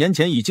3年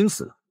前已经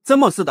死了。怎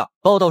么死的？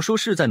报道说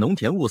是在农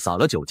田误撒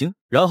了酒精，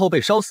然后被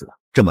烧死了。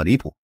这么离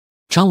谱？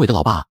张伟的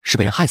老爸是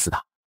被人害死的。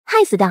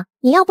害死的？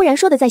你要不然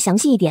说的再详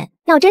细一点。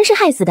要真是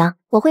害死的，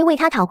我会为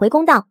他讨回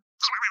公道。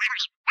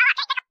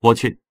我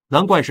去，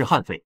难怪是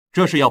悍匪，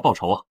这是要报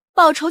仇啊！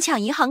报仇抢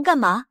银行干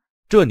嘛？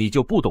这你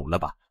就不懂了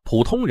吧？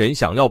普通人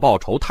想要报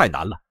仇太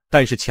难了，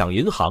但是抢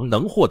银行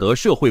能获得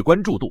社会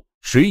关注度，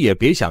谁也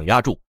别想压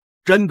住。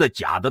真的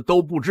假的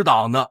都不知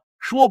道呢，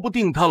说不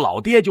定他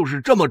老爹就是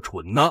这么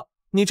蠢呢。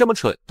你这么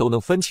蠢都能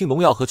分清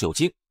农药和酒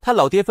精，他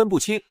老爹分不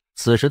清。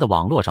此时的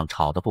网络上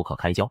吵得不可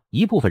开交，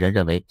一部分人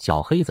认为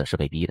小黑子是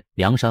被逼的，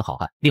梁山好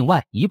汉；另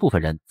外一部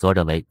分人则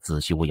认为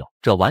子虚乌有，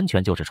这完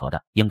全就是扯淡，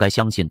应该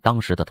相信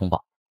当时的通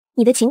报。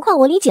你的情况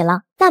我理解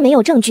了，但没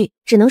有证据，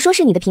只能说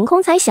是你的凭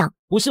空猜想。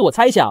不是我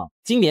猜想，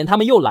今年他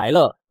们又来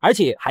了，而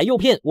且还诱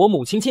骗我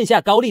母亲欠下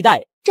高利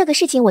贷。这个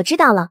事情我知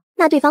道了，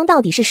那对方到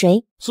底是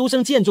谁？苏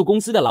生建筑公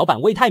司的老板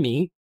魏泰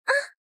明。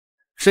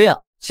谁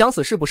呀？想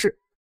死是不是？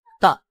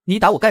大，你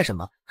打我干什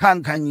么？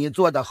看看你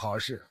做的好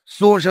事，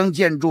苏生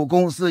建筑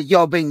公司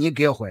要被你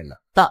给毁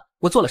了。大，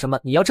我做了什么？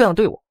你要这样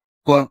对我？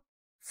滚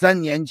！3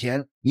年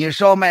前你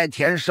烧麦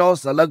田烧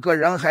死了个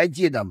人，还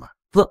记得吗？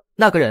不，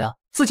那个人啊，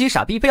自己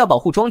傻逼非要保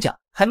护庄稼，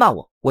还骂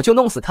我，我就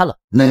弄死他了。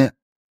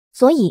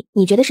所以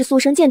你觉得是苏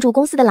生建筑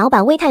公司的老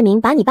板魏泰明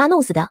把你爸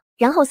弄死的，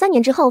然后3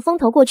年之后风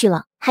头过去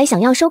了，还想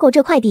要收购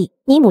这块地，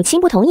你母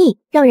亲不同意，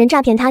让人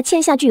诈骗他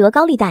欠下巨额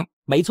高利贷。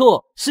没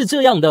错，是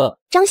这样的。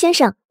张先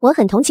生，我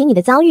很同情你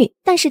的遭遇，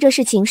但是这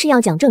事情是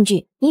要讲证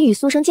据。你与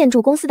苏生建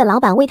筑公司的老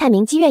板魏泰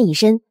明积怨已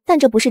深，但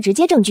这不是直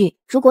接证据。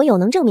如果有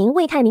能证明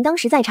魏泰明当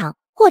时在场，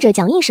或者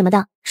脚印什么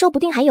的，说不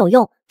定还有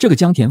用。这个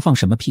江田放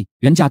什么屁？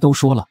人家都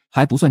说了，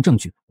还不算证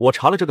据。我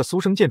查了这个苏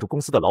生建筑公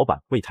司的老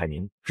板魏泰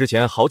明，之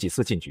前好几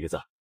次进局子，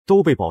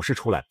都被保释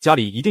出来，家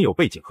里一定有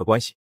背景和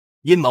关系。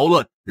阴谋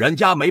论，人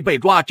家没被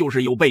抓就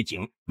是有背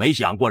景，没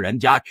想过人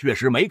家确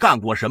实没干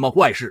过什么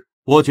坏事。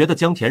我觉得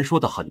江田说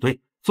的很对，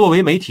作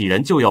为媒体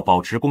人就要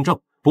保持公正，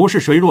不是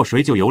谁弱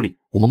谁就有理。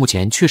我们目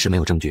前确实没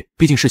有证据，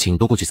毕竟事情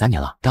都过去3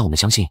年了，但我们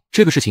相信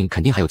这个事情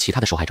肯定还有其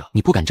他的受害者。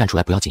你不敢站出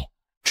来不要紧，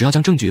只要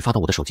将证据发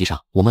到我的手机上，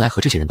我们来和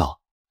这些人斗。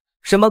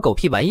什么狗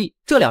屁玩意？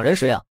这2人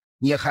谁啊？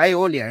你还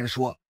有脸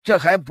说？这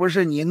还不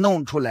是你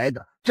弄出来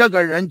的？这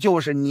个人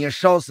就是你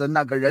烧死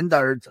那个人的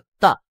儿子。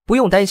大，不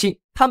用担心，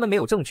他们没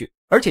有证据，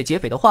而且劫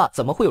匪的话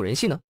怎么会有人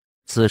信呢？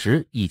此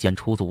时，一间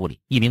出租屋里，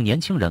一名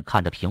年轻人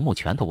看着屏幕，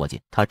拳头握紧。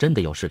他真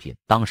的有视频，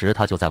当时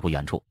他就在不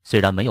远处。虽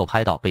然没有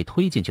拍到被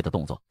推进去的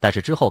动作，但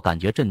是之后感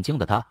觉震惊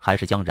的他，还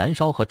是将燃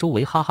烧和周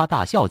围哈哈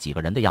大笑几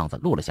个人的样子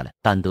录了下来。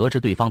但得知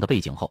对方的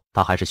背景后，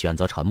他还是选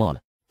择沉默了。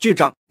局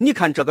长，你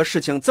看这个事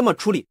情怎么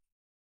处理？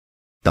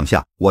等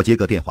下，我接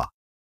个电话。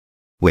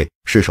喂，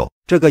失手，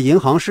这个银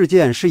行事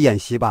件是演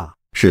习吧？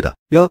是的。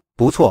哟，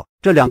不错，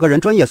这2个人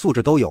专业素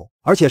质都有，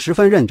而且十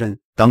分认真。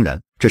当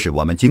然，这是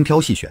我们精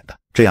挑细选的，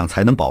这样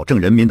才能保证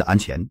人民的安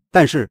全。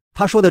但是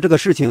他说的这个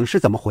事情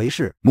是怎么回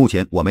事？目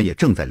前我们也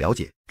正在了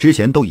解，之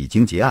前都已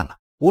经结案了。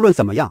无论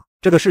怎么样，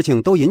这个事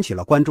情都引起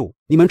了关注，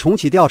你们重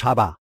启调查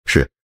吧。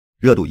是，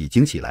热度已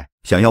经起来，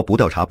想要不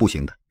调查不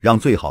行的，让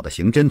最好的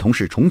刑侦同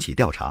事重启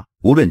调查，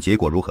无论结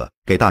果如何，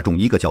给大众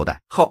一个交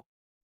代。好。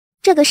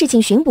这个事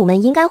情巡捕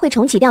们应该会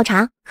重启调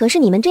查，可是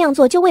你们这样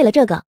做就为了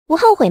这个，不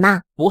后悔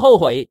吗？不后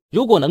悔，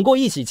如果能够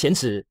一起前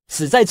耻，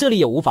死在这里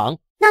也无妨。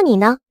那你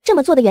呢？这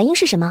么做的原因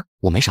是什么？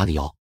我没啥理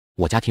由，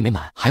我家庭美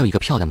满，还有一个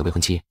漂亮的未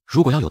婚妻，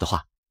如果要有的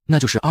话，那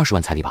就是20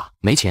万彩礼吧，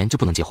没钱就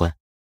不能结婚。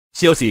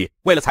休息，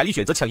为了彩礼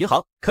选择抢银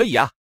行，可以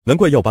啊。难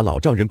怪要把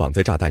老丈人绑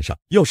在炸弹上，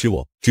要是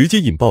我，直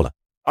接引爆了。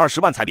20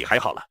万彩礼还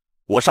好了，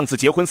我上次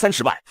结婚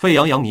30万。沸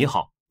羊羊你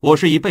好，我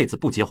是一辈子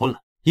不结婚了，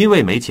因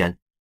为没钱。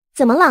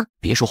怎么了？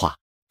别说话。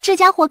这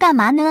家伙干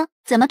嘛呢？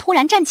怎么突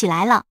然站起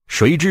来了？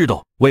谁知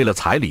道为了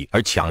彩礼而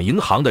抢银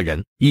行的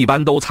人，一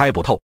般都猜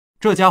不透。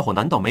这家伙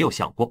难道没有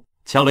想过，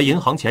抢了银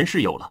行钱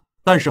是有了，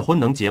但是婚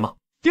能结吗？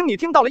丁，你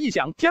听到了异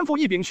响，天赋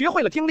异禀，学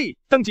会了听力，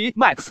等级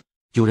max。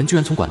有人居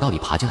然从管道里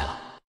爬进来了。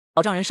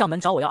老丈人上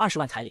门找我要20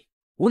万彩礼，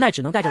无奈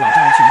只能带着老丈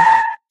人去银行，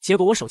结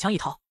果我手枪一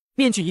掏，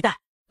面具一戴，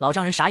老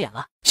丈人傻眼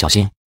了。小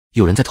心，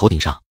有人在头顶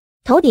上。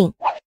头顶？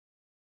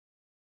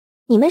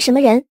你们什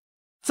么人？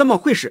怎么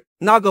回事？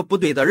哪个部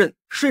队的人？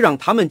谁让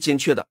他们进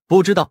去的？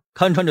不知道，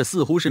看穿着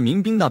似乎是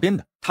民兵那边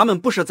的。他们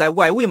不是在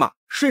外围吗？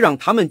谁让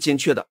他们进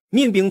去的？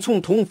民兵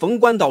从通风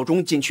管道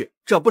中进去，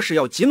这不是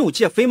要激怒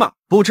劫匪吗？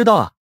不知道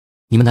啊。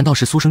你们难道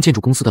是苏生建筑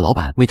公司的老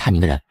板魏泰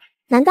明的人？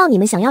难道你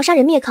们想要杀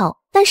人灭口？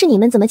但是你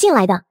们怎么进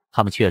来的？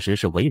他们确实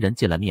是为人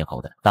进来灭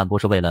口的，但不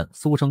是为了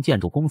苏生建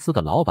筑公司的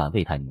老板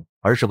魏泰明，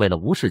而是为了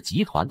吴氏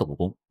集团的武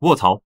功。卧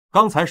槽！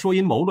刚才说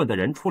阴谋论的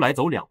人出来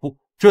走2步，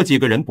这几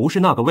个人不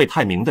是那个魏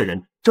泰明的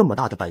人。这么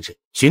大的本事，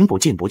巡捕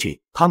进不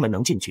去，他们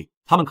能进去？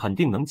他们肯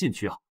定能进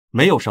去啊，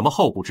没有什么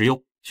后顾之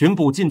忧。巡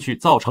捕进去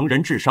造成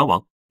人质伤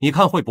亡，你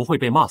看会不会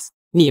被骂死？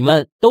你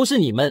们都是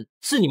你们，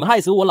是你们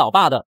害死我老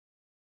爸的。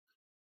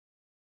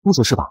不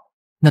说是吧？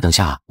那等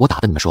下我打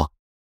的你们说。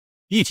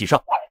一起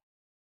上！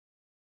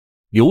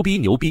牛逼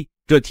牛逼，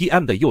这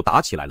TM 的又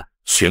打起来了。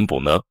巡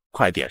捕呢？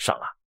快点上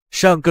啊！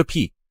上个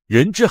屁！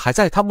人质还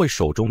在他们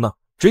手中呢。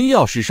真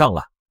要是上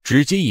了，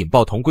直接引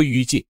爆同归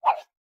于尽。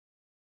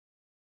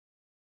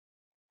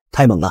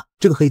太猛了，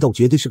这个黑豆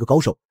绝对是个高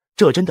手。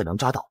这真的能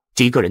扎到？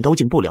几个人都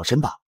近不了身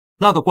吧？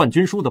那个冠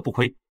军输的不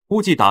亏，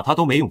估计打他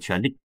都没用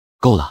全力。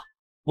够了！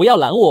不要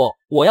拦我，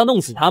我要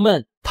弄死他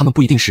们。他们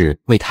不一定是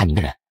魏泰明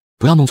的人，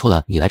不要弄错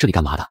了，你来这里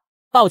干嘛的？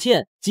抱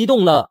歉，激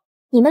动了。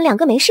你们2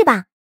个没事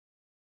吧？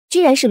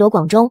居然是罗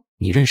广忠，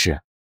你认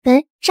识？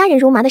杀人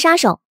如麻的杀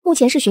手，目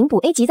前是巡捕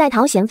A 级在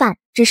逃嫌犯，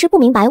只是不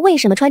明白为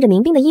什么穿着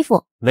民兵的衣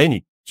服。雷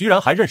你居然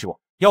还认识我，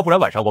要不然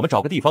晚上我们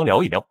找个地方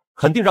聊一聊，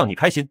肯定让你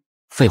开心。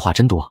废话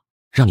真多，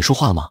让你说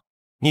话了吗？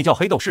你叫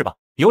黑豆是吧？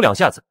有2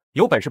下子，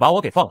有本事把我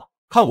给放了，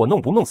看我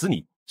弄不弄死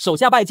你。手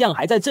下败将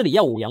还在这里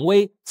耀武扬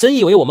威，真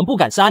以为我们不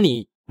敢杀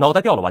你？脑袋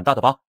掉了碗大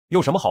的疤，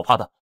有什么好怕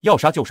的？要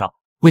杀就杀。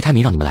魏泰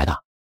明让你们来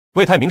的？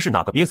魏泰明是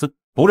哪个鳖孙？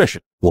不认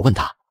识。我问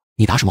他，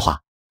你答什么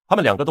话？他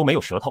们2个都没有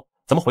舌头，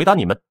怎么回答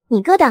你们？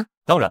你哥的。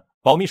当然，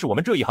保密是我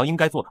们这一行应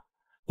该做的。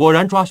果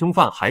然抓凶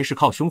犯还是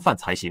靠凶犯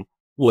才行。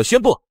我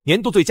宣布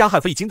年度最佳悍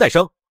匪金戴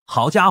生。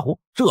好家伙，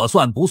这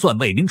算不算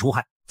为民除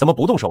害？怎么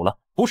不动手了？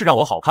不是让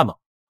我好看吗？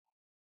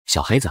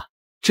小黑子，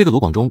这个罗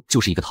广忠就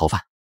是一个逃犯，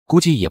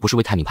估计也不是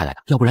魏泰明派来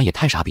的，要不然也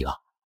太傻逼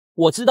了。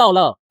我知道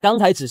了，刚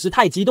才只是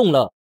太激动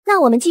了。那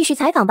我们继续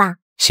采访吧。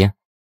行。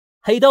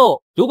黑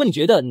豆，如果你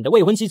觉得你的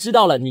未婚妻知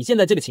道了你现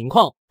在这个情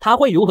况，她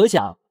会如何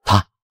想？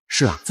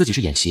是啊，自己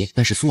是演习，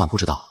但是苏婉不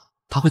知道，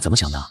他会怎么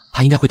想呢？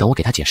他应该会等我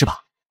给他解释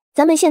吧。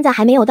咱们现在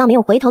还没有到没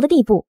有回头的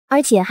地步，而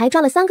且还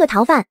抓了3个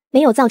逃犯，没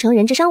有造成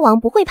人质伤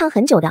亡，不会判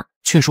很久的。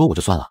劝说我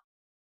就算了。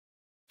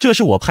这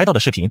是我拍到的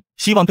视频，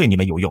希望对你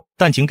们有用，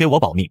但请给我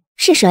保密。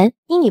是谁？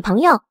你女朋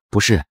友？不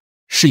是，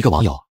是一个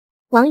网友。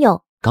网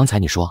友？刚才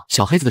你说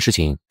小黑子的事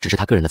情只是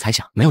他个人的猜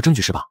想，没有证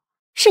据是吧？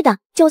是的，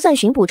就算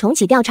巡捕重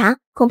启调查，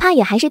恐怕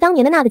也还是当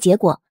年的那个结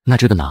果。那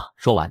这个呢？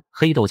说完，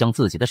黑豆将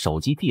自己的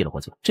手机递了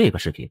过去。这个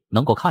视频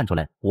能够看出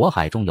来，火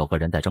海中有个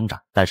人在挣扎，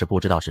但是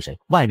不知道是谁。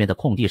外面的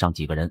空地上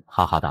几个人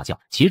哈哈大笑，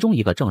其中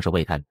一个正是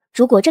魏泰明。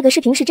如果这个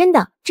视频是真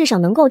的，至少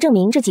能够证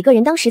明这几个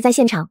人当时在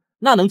现场。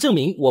那能证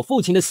明我父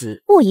亲的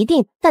死？不一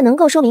定，但能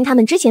够说明他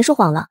们之前说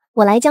谎了。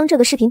我来将这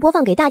个视频播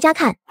放给大家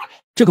看。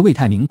这个魏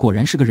泰明果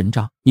然是个人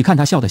渣，你看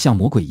他笑得像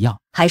魔鬼一样，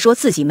还说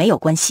自己没有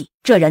关系，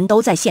这人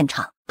都在现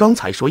场。刚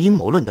才说阴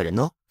谋论的人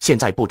呢？现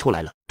在不出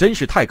来了，真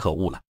是太可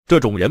恶了！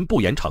这种人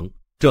不严惩，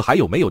这还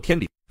有没有天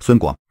理？孙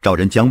广找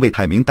人将魏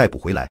泰明逮捕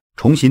回来，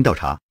重新调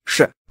查。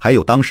是，还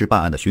有当时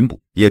办案的巡捕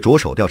也着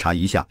手调查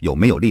一下有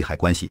没有利害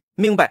关系。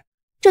明白。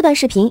这段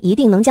视频一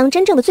定能将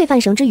真正的罪犯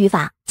绳之于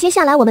法。接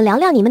下来我们聊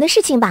聊你们的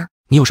事情吧。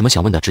你有什么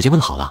想问的，直接问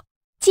好了。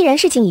既然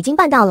事情已经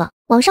办到了，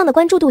网上的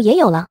关注度也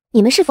有了，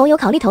你们是否有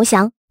考虑投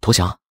降？投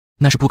降？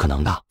那是不可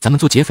能的。咱们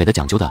做劫匪的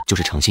讲究的就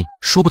是诚信，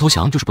说不投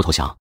降就是不投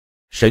降。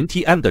神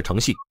TM 的诚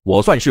信，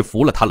我算是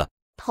服了他了。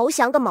投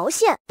降个毛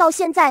线！到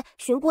现在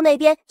巡捕那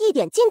边一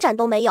点进展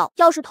都没有，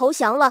要是投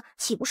降了，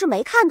岂不是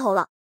没看头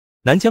了？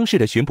南江市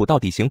的巡捕到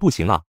底行不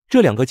行啊？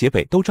这2个劫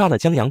匪都抓了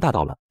江洋大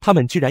盗了，他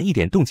们居然一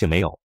点动静没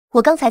有。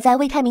我刚才在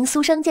魏泰明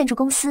苏生建筑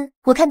公司，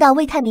我看到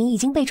魏泰明已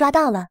经被抓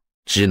到了。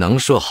只能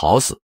说好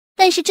死。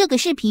但是这个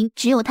视频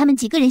只有他们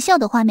几个人笑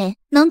的画面，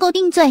能够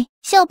定罪，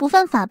笑不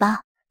犯法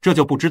吧？这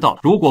就不知道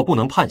了。如果不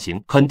能判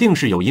刑，肯定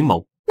是有阴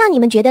谋。那你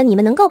们觉得你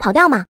们能够跑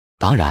掉吗？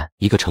当然，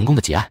一个成功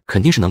的结案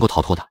肯定是能够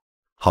逃脱的。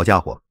好家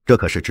伙，这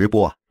可是直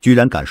播啊，居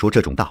然敢说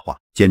这种大话，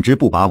简直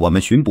不把我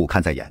们巡捕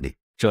看在眼里。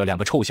这2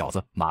个臭小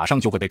子马上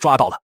就会被抓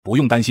到了，不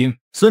用担心。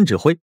孙指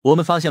挥，我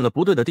们发现了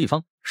不对的地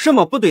方。什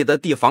么不对的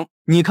地方？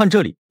你看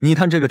这里，你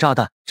看这个炸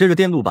弹，这个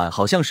电路板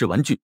好像是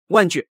玩具。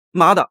玩具？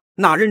妈的，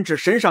那人质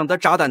身上的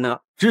炸弹呢？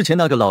之前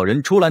那个老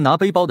人出来拿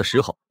背包的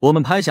时候，我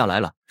们拍下来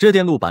了。这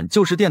电路板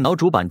就是电脑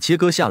主板切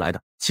割下来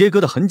的，切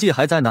割的痕迹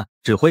还在呢。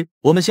指挥，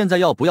我们现在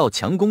要不要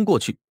强攻过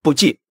去？不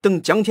急，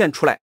等江田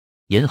出来。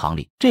银行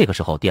里，这个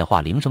时候电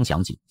话铃声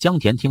响起，江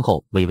田听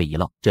后微微一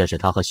愣，这是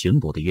他和巡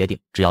捕的约定，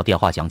只要电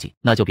话响起，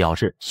那就表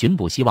示巡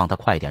捕希望他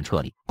快点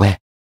撤离。喂，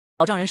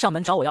老丈人上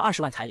门找我要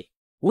20万彩礼，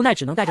无奈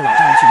只能带着老丈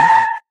人去银行，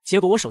结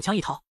果我手枪一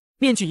掏，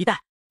面具一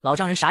戴，老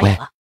丈人傻眼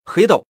了。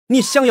黑豆，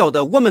你想要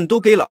的我们都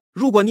给了，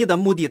如果你的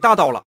目的达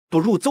到了，不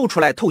如走出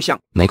来投降。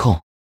没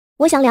空。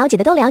我想了解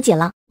的都了解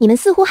了，你们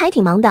似乎还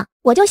挺忙的，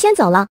我就先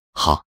走了。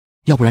好，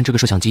要不然这个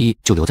摄像机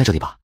就留在这里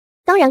吧。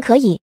当然可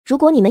以，如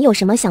果你们有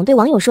什么想对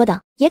网友说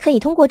的，也可以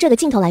通过这个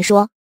镜头来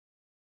说。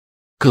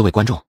各位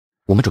观众，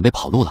我们准备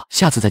跑路了，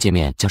下次再见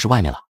面将是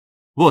外面了。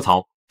卧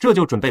槽，这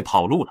就准备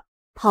跑路了？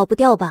跑不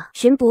掉吧？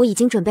巡捕已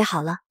经准备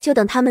好了，就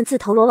等他们自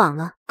投罗网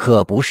了。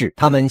可不是，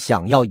他们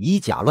想要以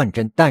假乱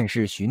真，但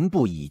是巡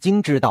捕已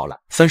经知道了。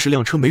30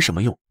辆车没什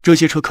么用，这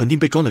些车肯定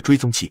被装了追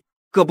踪器。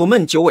各部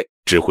门就位。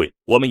指挥，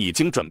我们已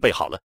经准备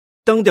好了。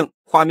等等，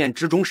画面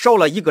之中少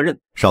了一个人。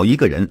少一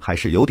个人还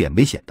是有点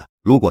危险的，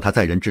如果他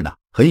在人质那，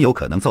很有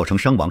可能造成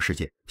伤亡事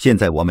件。现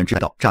在我们知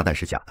道炸弹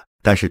是假的，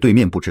但是对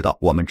面不知道，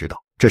我们知道，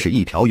这是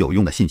一条有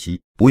用的信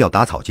息，不要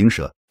打草惊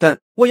蛇。但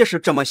我也是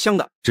这么想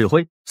的。指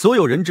挥，所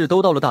有人质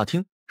都到了大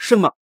厅。什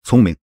么？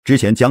聪明，之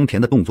前江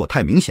田的动作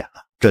太明显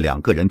了，这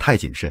2个人太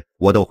谨慎，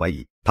我都怀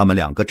疑他们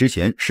2个之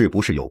前是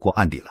不是有过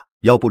案底了，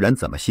要不然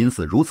怎么心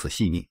思如此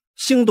细腻。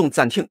行动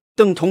暂停，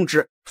等通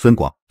知。孙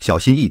广，小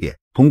心一点，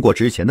通过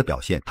之前的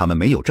表现，他们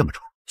没有这么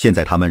蠢，现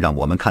在他们让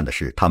我们看的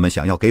是他们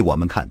想要给我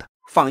们看的。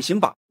放心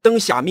吧，等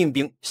下民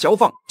兵、消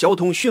防、交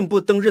通巡捕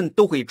等人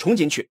都会冲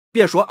进去，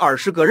别说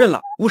20个人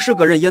了，50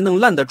个人也能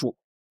拦得住。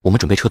我们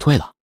准备撤退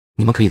了，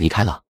你们可以离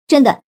开了。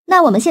真的？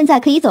那我们现在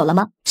可以走了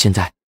吗？现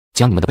在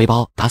将你们的背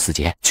包打死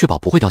结，确保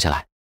不会掉下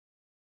来。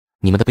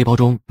你们的背包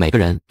中每个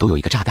人都有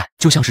一个炸弹，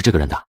就像是这个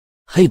人的。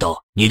黑豆，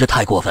你这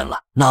太过分了，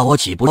那我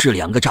岂不是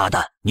2个炸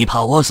弹？你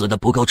怕我死的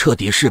不够彻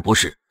底是不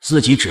是？自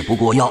己只不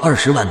过要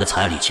20万的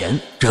彩礼钱，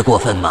这过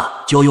分吗？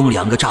就用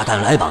2个炸弹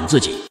来绑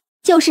自己。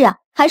就是啊，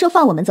还说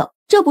放我们走，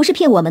这不是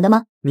骗我们的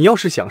吗？你要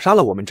是想杀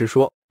了我们直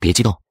说。别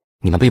激动，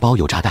你们背包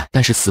有炸弹，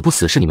但是死不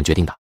死是你们决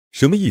定的。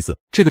什么意思？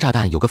这个炸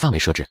弹有个范围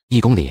设置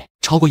，1公里，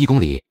超过1公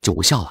里就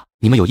无效了。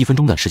你们有1分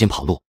钟的时间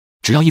跑路，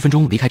只要1分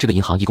钟离开这个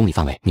银行1公里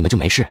范围，你们就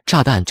没事，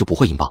炸弹就不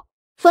会引爆。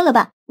疯了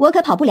吧，我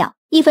可跑不了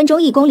，1分钟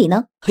1公里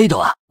呢。黑豆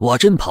啊，我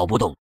真跑不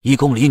动，1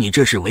公里你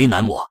这是为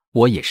难我。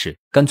我也是，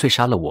干脆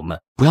杀了我们。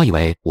不要以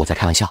为我在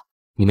开玩笑，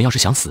你们要是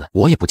想死，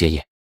我也不介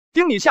意。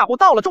丁你吓唬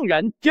到了众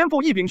人，天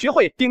赋异禀学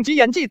会顶级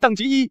演技等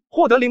级1，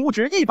获得领悟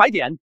值100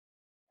点。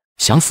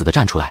想死的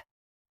站出来！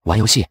玩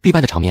游戏必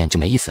败的场面就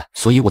没意思，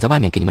所以我在外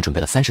面给你们准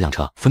备了30辆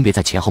车，分别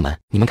在前后门。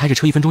你们开着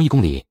车1分钟1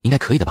公里，应该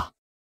可以的吧？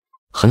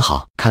很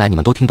好，看来你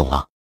们都听懂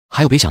了。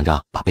还有别想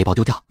着把背包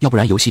丢掉，要不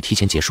然游戏提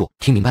前结束。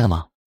听明白了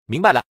吗？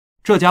明白了。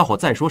这家伙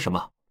在说什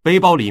么？背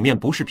包里面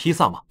不是披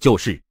萨吗？就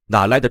是，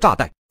哪来的炸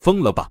弹？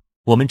疯了吧？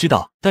我们知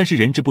道，但是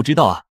人质不知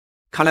道啊。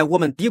看来我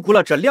们低估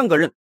了这2个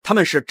人，他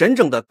们是真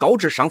正的高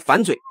智商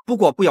犯罪。不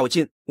过不要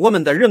紧，我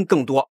们的人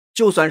更多，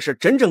就算是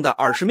真正的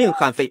20名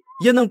悍匪，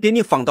也能给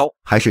你放倒。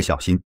还是小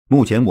心，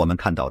目前我们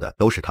看到的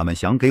都是他们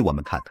想给我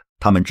们看的，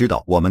他们知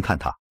道我们看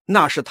他，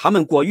那是他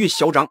们过于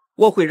嚣张，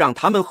我会让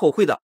他们后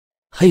悔的。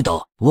黑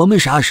豆，我们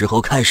啥时候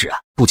开始啊？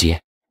不急，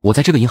我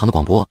在这个银行的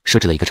广播设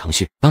置了一个程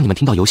序，当你们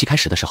听到游戏开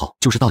始的时候，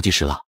就是倒计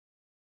时了。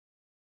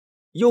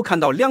有看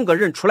到2个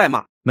人出来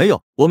吗？没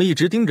有，我们一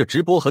直盯着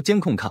直播和监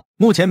控看，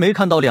目前没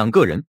看到2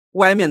个人。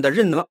外面的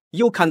人呢？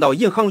有看到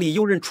银行里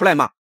有人出来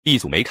吗？ B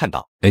组没看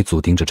到。 A 组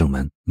盯着正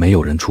门，没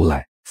有人出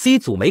来。 C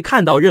组没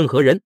看到任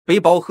何人。背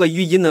包和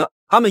雨衣呢？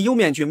他们有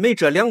面具没？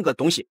这两个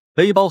东西。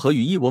背包和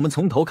雨衣我们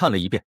从头看了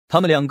一遍，他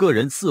们2个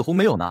人似乎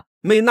没有拿。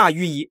没拿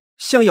雨衣，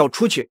想要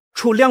出去，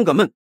出2个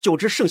门就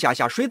只剩下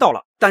水道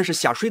了。但是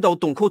下水道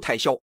洞口太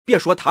小，别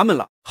说他们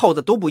了，耗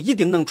子都不一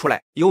定能出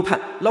来。U盘，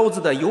老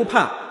子的 U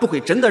盘不会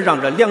真的让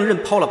这2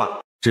人跑了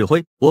吧？指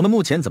挥，我们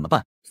目前怎么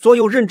办？所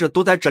有人质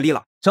都在这里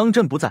了。张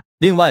震不在，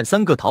另外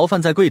3个逃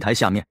犯在柜台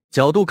下面，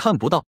角度看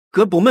不到。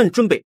各部门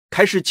准备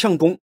开始强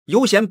攻，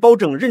优先保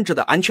证人质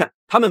的安全。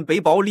他们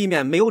背包里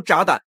面没有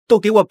炸弹，都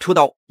给我扑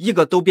倒，一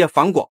个都别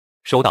放过。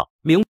收到，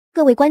明。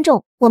各位观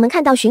众，我们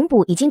看到巡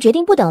捕已经决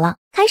定不等了，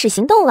开始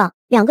行动了。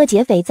2个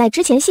劫匪在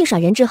之前戏耍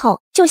人质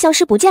后就消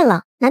失不见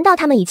了，难道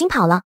他们已经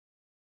跑了？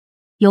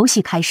游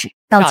戏开始，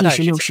倒计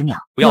时60秒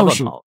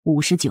，60、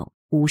59、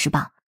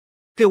58。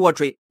给我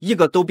追，一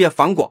个都别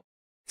放过。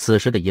此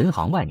时的银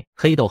行外面，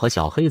黑豆和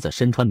小黑子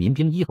身穿民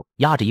兵衣服，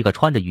押着一个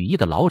穿着雨衣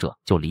的老者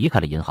就离开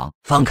了银行。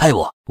放开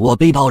我，我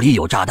背包里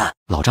有炸弹。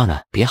老丈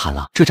人，别喊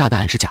了，这炸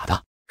弹是假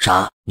的。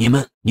啥？你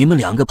们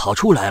2个跑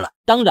出来了？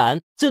当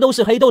然，这都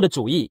是黑豆的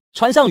主意。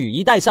穿上雨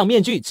衣，戴上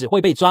面具，只会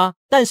被抓；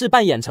但是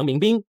扮演成民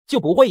兵，就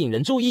不会引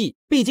人注意。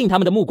毕竟他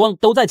们的目光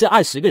都在这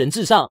20个人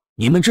质上。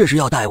你们这是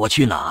要带我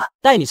去哪？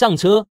带你上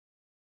车。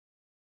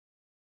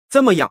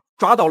怎么样？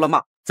抓到了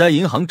吗？在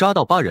银行抓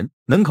到8人，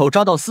门口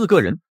抓到4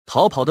个人，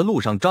逃跑的路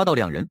上抓到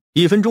2人。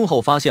1分钟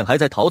后发现还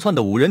在逃窜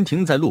的5人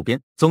停在路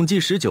边，总计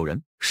19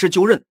人。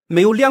19人，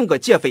没有2个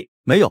劫匪？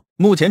没有，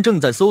目前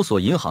正在搜索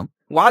银行。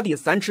挖地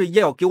3尺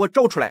也要给我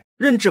找出来。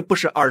人质不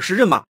是20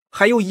人吗？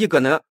还有一个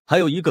呢？还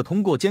有一个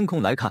通过监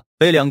控来看，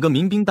被2个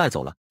民兵带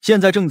走了，现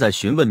在正在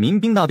询问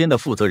民兵那边的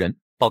负责人。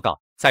报告，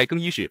在更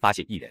衣室发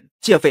现1人。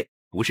劫匪？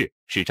不是，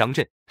是张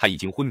震，他已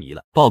经昏迷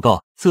了。报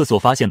告，厕所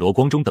发现罗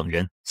光中等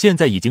人，现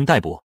在已经逮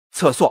捕。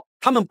厕所？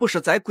他们不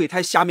是在柜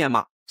台下面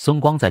吗？孙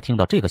光在听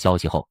到这个消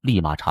息后，立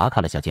马查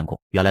看了下监控。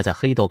原来在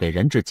黑豆给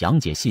人质讲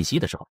解信息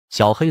的时候，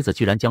小黑子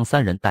居然将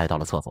3人带到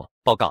了厕所。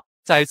报告，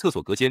在厕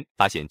所隔间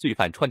发现罪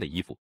犯穿的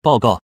衣服。报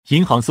告，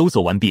银行搜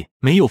索完毕，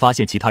没有发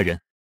现其他人。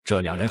这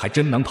2人还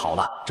真能跑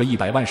了，这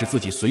100万是自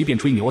己随便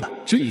吹牛的，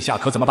这下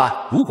可怎么办？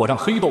如果让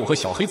黑豆和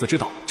小黑子知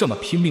道这么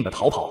拼命的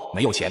逃跑，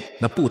没有钱，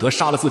那不得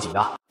杀了自己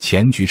的。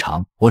钱局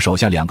长，我手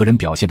下2个人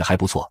表现的还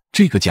不错，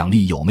这个奖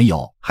励有没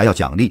有？还要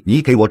奖励？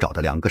你给我找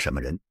的2个什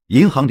么人？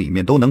银行里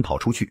面都能跑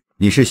出去，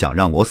你是想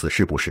让我死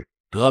是不是？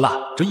得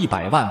了，这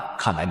100万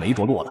看来没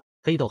着落了。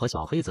黑豆和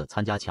小黑子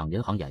参加抢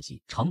银行演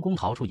习，成功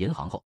逃出银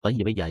行后，本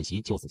以为演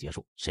习就此结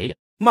束，谁料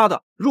妈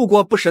的，如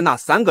果不是那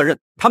3个人，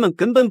他们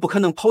根本不可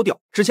能跑掉。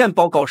之前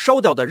报告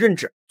烧掉的人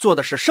质坐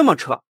的是什么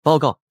车？报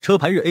告，车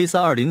牌日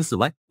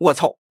A3204Y。我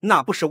操，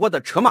那不是我的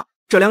车吗？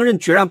这2人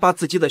居然把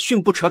自己的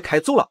巡捕车开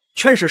走了，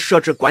全是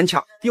设置关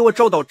卡。给我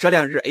找到这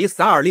辆日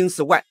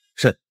A3204Y。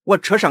是，我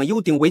车上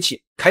有定位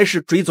器，开始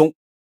追踪。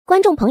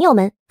观众朋友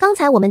们，刚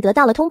才我们得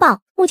到了通报，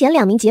目前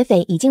2名劫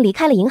匪已经离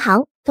开了银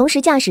行，同时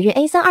驾驶日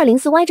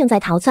A3204Y 正在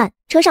逃窜，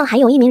车上还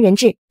有1名人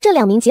质。这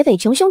2名劫匪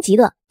穷凶极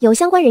恶，有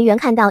相关人员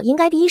看到应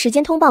该第一时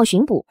间通报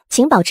巡捕，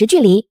请保持距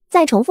离。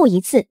再重复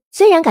一次，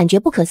虽然感觉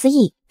不可思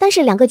议，但是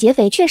2个劫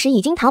匪确实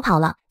已经逃跑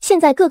了。现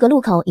在各个路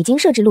口已经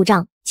设置路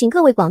障，请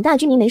各位广大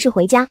居民没事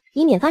回家，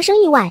以免发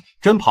生意外。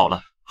真跑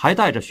了，还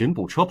带着巡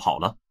捕车跑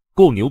了，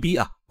够牛逼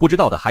啊！不知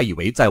道的还以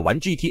为在玩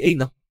GTA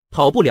呢。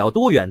跑不了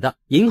多远的，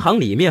银行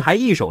里面还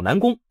易守难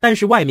攻，但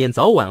是外面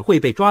早晚会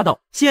被抓到。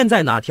现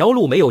在哪条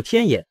路没有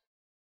天眼？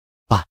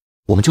爸，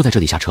我们就在这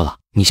里下车了，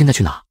你现在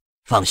去哪？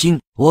放心，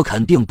我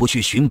肯定不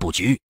去巡捕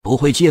局，不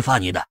会揭发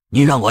你的。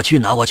你让我去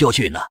哪我就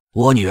去哪，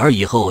我女儿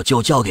以后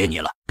就交给你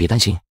了。别担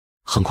心，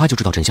很快就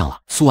知道真相了。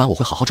苏婉我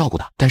会好好照顾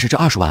的，但是这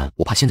20万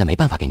我怕现在没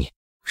办法给你。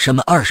什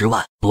么20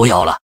万？不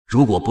要了。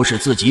如果不是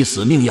自己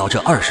死命要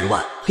这20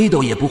万，黑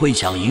豆也不会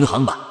抢银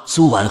行吧？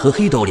苏婉和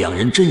黑豆2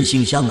人真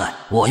心相爱，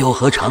我又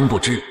何尝不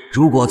知？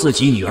如果自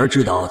己女儿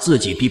知道自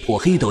己逼迫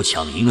黑豆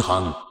抢银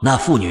行，那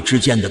父女之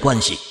间的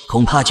关系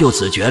恐怕就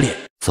此决裂。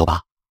走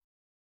吧。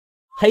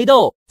黑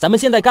豆，咱们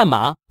现在干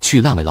嘛？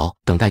去烂尾楼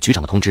等待局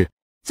长的通知。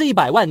这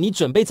100万你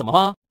准备怎么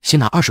花？先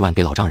拿20万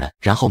给老丈人，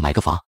然后买个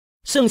房。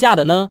剩下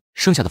的呢？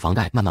剩下的房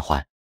贷慢慢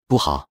还。不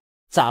好。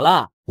咋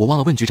啦？我忘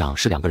了问局长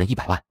是2个人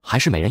100万，还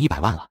是每人100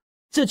万了。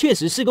这确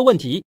实是个问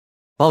题。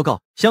报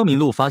告，香明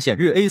路发现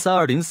日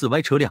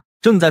A3204Y 车辆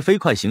正在飞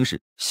快行驶。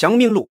香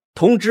明路，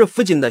通知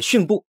附近的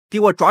巡捕，给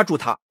我抓住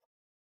他。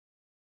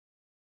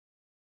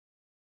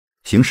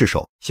刑事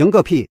手，行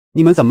个屁！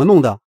你们怎么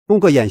弄的？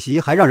弄个演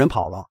习还让人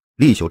跑了？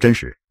力求真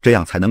实，这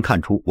样才能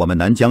看出我们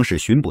南江市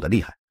巡捕的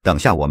厉害。等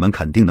下我们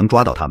肯定能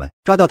抓到他们。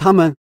抓到他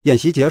们？演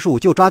习结束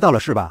就抓到了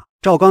是吧？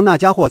赵刚那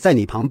家伙在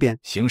你旁边。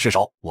刑事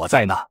手，我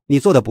在呢。你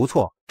做的不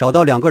错，找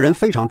到2个人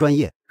非常专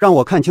业，让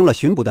我看清了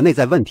巡捕的内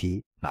在问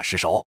题。那尸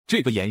首，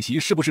这个演习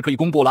是不是可以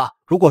公布了？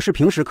如果是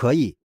平时可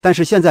以，但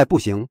是现在不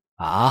行。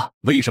啊？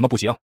为什么不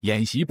行？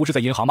演习不是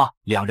在银行吗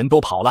？2人都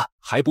跑了，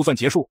还不算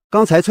结束。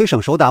刚才崔省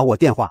手打我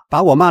电话，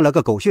把我骂了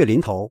个狗血淋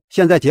头。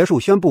现在结束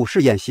宣布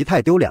是演习太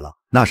丢脸了。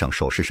那省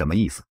手是什么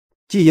意思？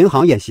继银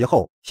行演习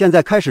后，现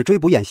在开始追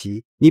捕演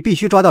习。你必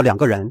须抓到2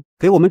个人，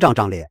给我们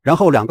长脸，然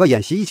后2个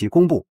演习一起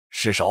公布。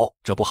失手，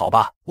这不好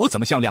吧？我怎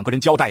么向2个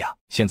人交代呀？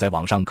现在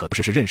网上可不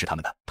是认识他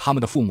们的，他们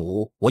的父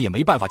母我也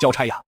没办法交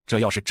差呀。这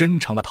要是真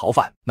成了逃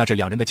犯，那这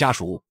2人的家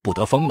属不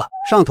得疯了。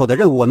上头的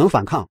任务我能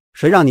反抗，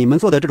谁让你们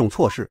做的这种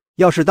错事？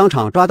要是当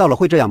场抓到了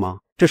会这样吗？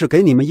这是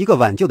给你们一个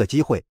挽救的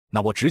机会。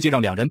那我直接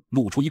让2人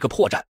露出一个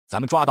破绽，咱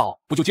们抓到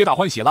不就皆大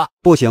欢喜了？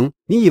不行，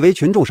你以为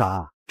群众傻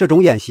啊？这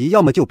种演习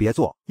要么就别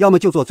做，要么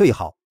就做最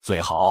好。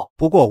最好。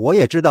不过我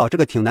也知道这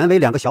个挺难为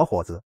2个小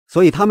伙子，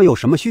所以他们有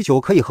什么需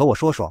求可以和我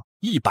说说。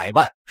100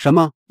万。什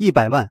么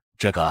？100万？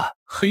这个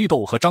黑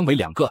豆和张伟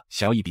2个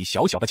想要一笔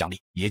小小的奖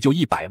励，也就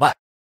100万。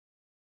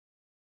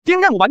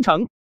丁任务完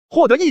成，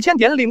获得1000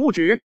点领物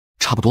值。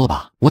差不多了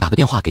吧？我打个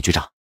电话给局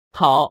长。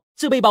好，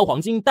这背包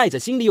黄金带着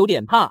心里有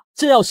点怕，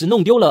这要是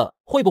弄丢了，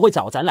会不会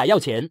找咱来要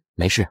钱？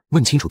没事，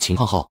问清楚情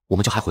况后，我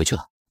们就还回去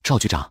了。赵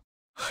局长，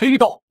黑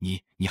豆，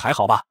你还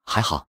好吧？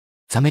还好，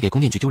咱没给供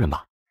电局丢人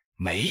吧？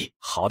没，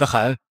好得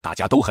很，大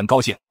家都很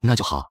高兴。那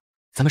就好，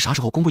咱们啥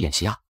时候公布演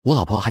习啊？我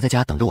老婆还在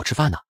家等着我吃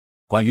饭呢。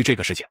关于这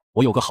个事情，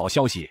我有个好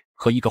消息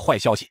和一个坏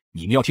消息，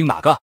你们要听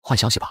哪个？坏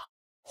消息吧。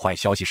坏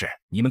消息是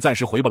你们暂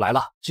时回不来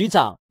了。局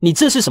长，你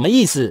这是什么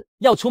意思？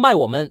要出卖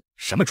我们？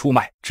什么出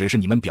卖？只是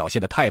你们表现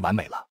得太完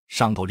美了，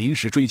上头临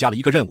时追加了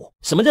一个任务。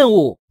什么任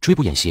务？追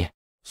捕演习。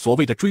所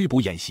谓的追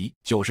捕演习，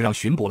就是让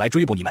巡捕来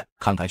追捕你们，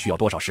看看需要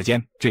多少时间。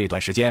这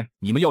段时间，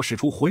你们要使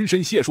出浑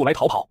身解数来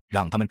逃跑，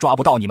让他们抓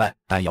不到你们。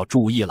但要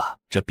注意了，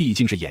这毕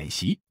竟是演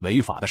习，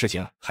违法的事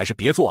情还是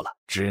别做了，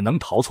只能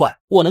逃窜。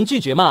我能拒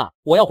绝吗？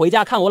我要回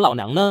家看我老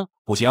娘呢。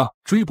不行，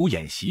追捕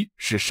演习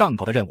是上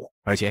头的任务，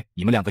而且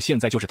你们2个现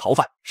在就是逃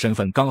犯，身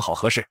份刚好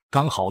合适，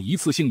刚好一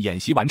次性演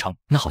习完成。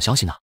那好消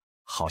息呢？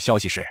好消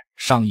息是，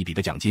上一笔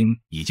的奖金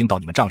已经到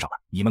你们账上了，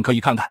你们可以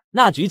看看。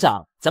那局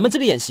长，咱们这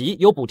个演习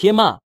有补贴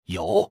吗？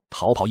有，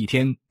逃跑1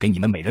天给你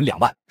们每人2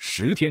万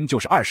，10天就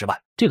是20万。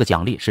这个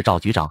奖励是赵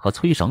局长和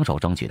崔省手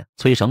争取的，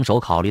崔省手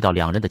考虑到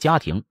2人的家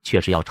庭确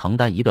实要承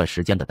担一段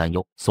时间的担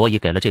忧，所以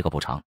给了这个补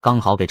偿，刚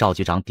好给赵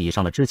局长抵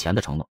上了之前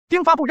的承诺。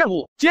丁发布任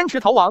务：坚持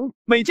逃亡，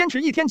每坚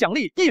持1天奖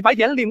励100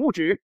点领物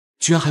值。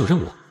居然还有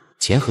任务，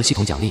钱和系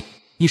统奖励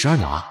，12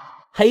秒啊！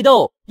黑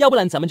豆，要不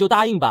然咱们就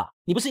答应吧。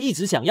你不是一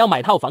直想要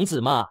买套房子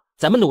吗？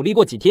咱们努力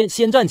过几天，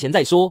先赚钱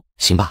再说。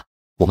行吧，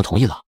我们同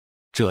意了。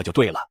这就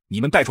对了，你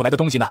们带出来的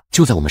东西呢？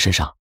就在我们身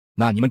上。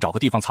那你们找个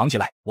地方藏起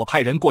来，我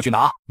派人过去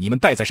拿。你们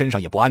带在身上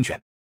也不安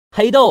全。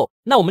黑豆，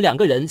那我们2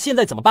个人现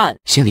在怎么办？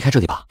先离开这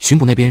里吧，巡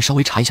捕那边稍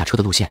微查一下车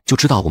的路线，就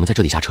知道我们在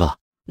这里下车了。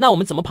那我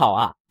们怎么跑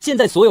啊？现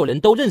在所有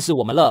人都认识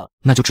我们了。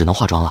那就只能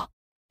化妆了。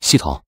系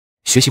统，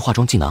学习化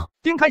妆技能。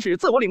丁开始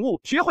自我领悟，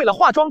学会了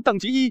化妆等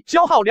级1，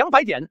消耗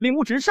200点，领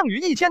物值剩余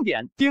1000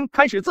点。丁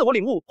开始自我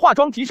领悟，化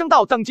妆提升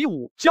到等级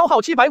5，消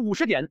耗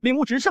750点，领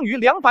物值剩余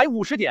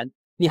250点。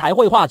你还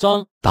会化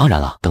妆？当然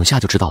了，等下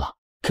就知道了。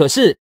可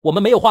是我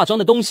们没有化妆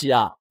的东西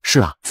啊。是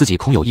啊，自己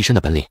空有一身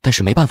的本领，但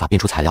是没办法变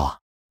出材料啊。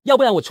要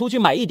不然我出去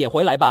买一点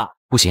回来吧。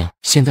不行，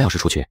现在要是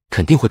出去，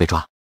肯定会被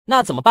抓。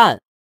那怎么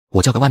办？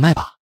我叫个外卖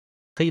吧。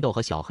黑豆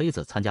和小黑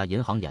子参加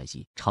银行演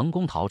习，成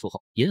功逃出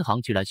后，银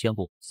行居然宣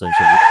布损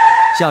失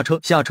无。下车，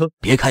下车！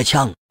别开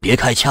枪，别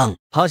开枪！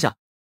趴下！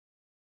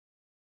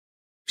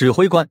指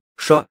挥官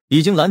说，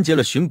已经拦截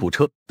了巡捕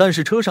车，但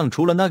是车上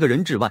除了那个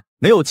人之外，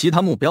没有其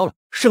他目标了。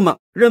什么？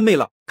人没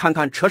了？看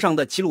看车上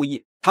的记录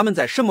仪，他们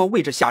在什么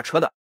位置下车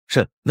的？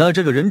是，那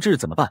这个人质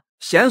怎么办？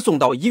先送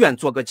到医院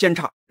做个检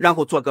查，然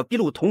后做个笔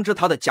录，通知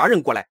他的家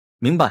人过来。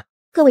明白。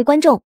各位观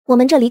众，我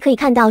们这里可以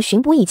看到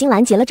巡捕已经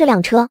拦截了这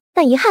辆车，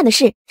但遗憾的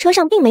是，车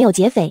上并没有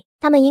劫匪，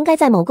他们应该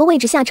在某个位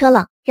置下车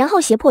了，然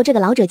后胁迫这个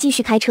老者继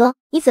续开车，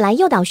以此来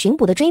诱导巡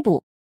捕的追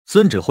捕。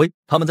孙指挥，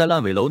他们在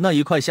烂尾楼那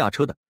一块下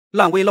车的。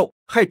烂尾楼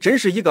还真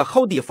是一个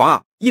好地方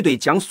啊！一队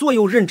将所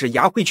有人质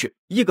押回去，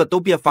一个都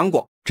别放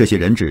过。这些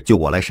人质就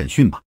我来审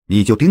讯吧，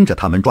你就盯着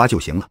他们抓就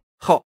行了。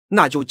好，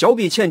那就交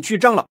给前局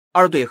长了。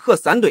2队和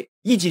3队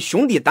以及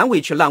兄弟单位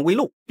去烂尾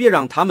楼，别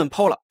让他们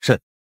跑了。是。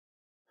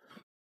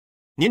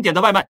您点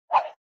的外卖。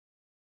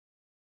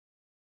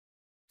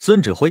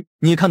孙指挥，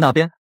你看那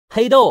边。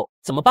黑豆，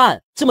怎么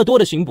办？这么多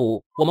的巡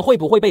捕，我们会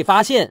不会被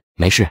发现？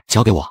没事，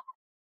交给我。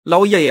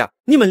老爷爷，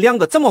你们2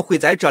个怎么会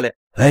在这里？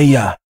哎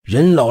呀，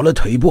人老了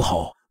腿不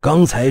好，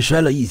刚才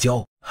摔了一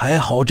跤，还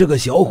好这个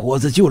小伙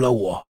子救了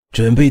我，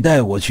准备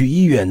带我去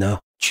医院呢。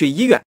去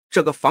医院？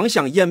这个方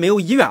向也没有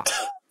医院。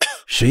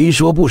谁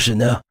说不是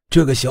呢？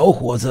这个小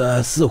伙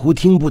子似乎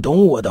听不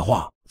懂我的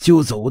话，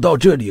就走到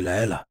这里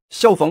来了。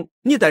小峰，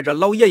你带着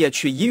老爷爷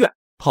去医院。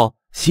好，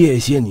谢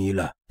谢你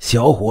了，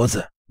小伙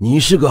子，你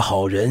是个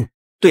好人。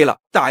对了，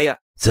大爷。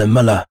怎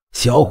么了，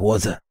小伙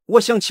子？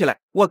我想起来，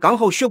我刚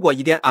好学过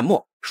一点按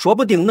摩，说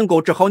不定能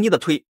够治好你的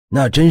腿。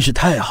那真是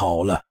太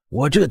好了，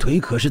我这腿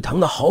可是疼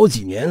了好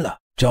几年了，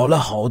找了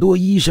好多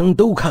医生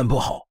都看不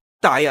好。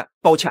大爷，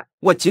抱歉，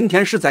我今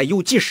天实在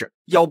有急事，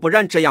要不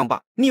然这样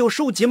吧，你有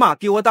手机吗？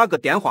给我打个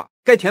电话，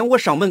改天我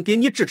上门给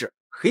你治治。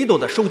黑豆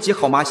的手机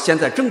号码现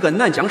在整个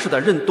南江市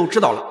的人都知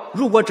道了，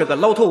如果这个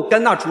老头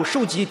敢拿出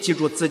手机记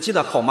住自己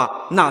的号码，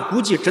那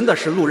估计真的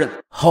是路人。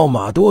号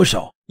码多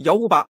少？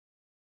 158。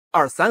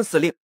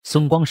2340。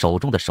孙光手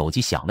中的手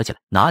机响了起来，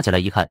拿起来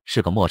一看，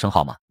是个陌生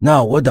号码。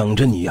那我等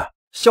着你呀。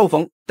小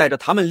峰，带着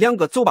他们2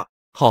个走吧。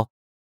好。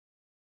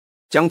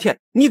江田，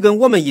你跟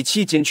我们一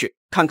起进去，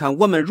看看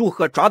我们如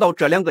何抓到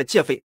这2个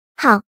劫匪。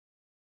好。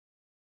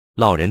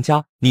老人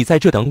家，你在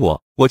这等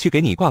我，我去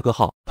给你挂个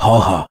号。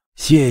好，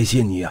谢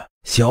谢你啊，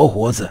小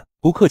伙子。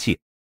不客气。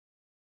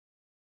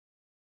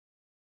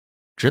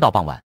直到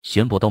傍晚，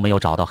巡捕都没有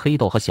找到黑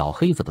豆和小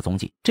黑子的踪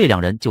迹，这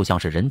2人就像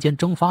是人间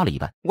蒸发了一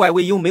般。外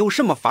围有没有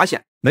什么发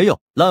现？没有，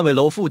烂尾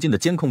楼附近的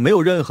监控没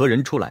有任何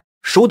人出来。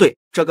收队，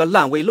这个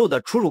烂尾楼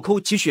的出入口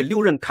继续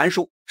留人看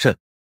守。是。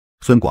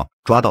孙广，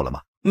抓到了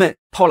吗？没，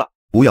跑了。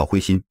不要灰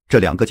心，这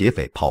2个劫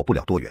匪跑不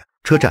了多远，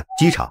车站、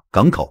机场、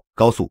港口、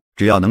高速，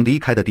只要能离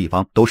开的地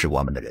方都是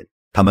我们的人，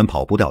他们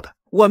跑不掉的。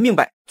我明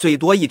白，最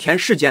多1天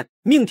时间，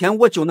明天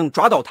我就能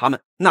抓到他们。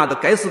那个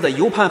该死的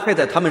U 盘还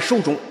在他们手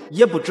中，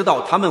也不知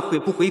道他们会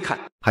不会看。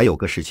还有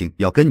个事情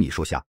要跟你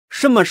说下。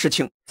什么事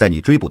情？在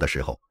你追捕的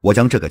时候，我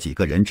将这个几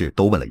个人质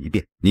都问了一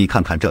遍，你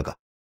看看这个。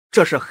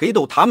这是黑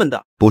豆他们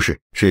的？不是，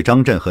是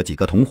张震和几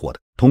个同伙的。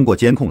通过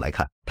监控来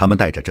看，他们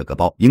带着这个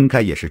包应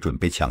该也是准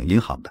备抢银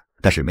行的，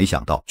但是没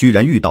想到居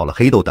然遇到了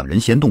黑豆等人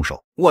先动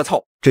手。我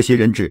操！这些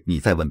人质你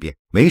再问遍，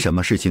没什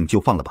么事情就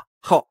放了吧。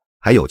好。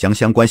还有将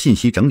相关信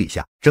息整理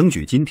下，争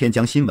取今天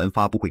将新闻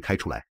发布会开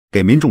出来，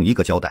给民众一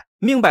个交代。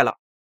明白了。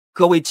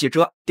各位记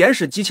者、电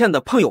视机前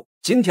的朋友，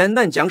今天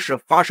南江市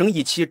发生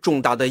一起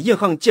重大的银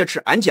行劫持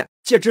案件，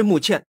截至目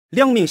前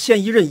，2名嫌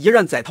疑人依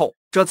然在逃。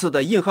这次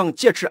的银行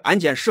劫持案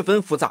件十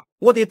分复杂，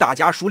我得大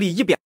家梳理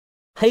一遍。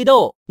黑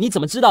豆，你怎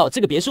么知道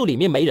这个别墅里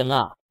面没人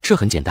啊？这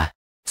很简单，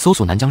搜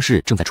索南江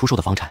市正在出售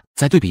的房产，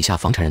再对比一下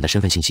房产人的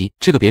身份信息，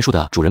这个别墅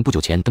的主人不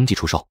久前登记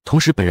出售，同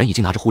时本人已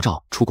经拿着护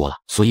照出国了，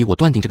所以我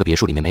断定这个别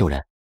墅里面没有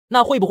人。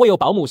那会不会有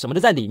保姆什么的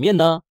在里面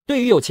呢？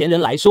对于有钱人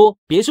来说，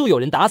别墅有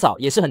人打扫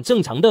也是很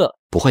正常的。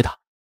不会的，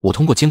我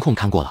通过监控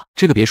看过了，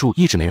这个别墅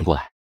一直没人过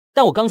来。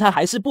但我刚才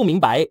还是不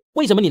明白，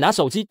为什么你拿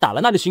手机打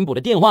了那个巡捕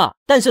的电话，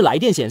但是来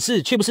电显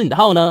示却不是你的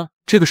号呢？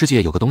这个世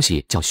界有个东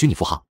西叫虚拟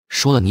符号，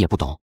说了你也不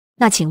懂。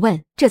那请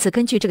问，这次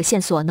根据这个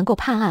线索能够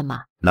判案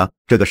吗？那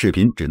这个视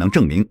频只能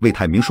证明魏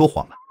泰明说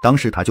谎了，当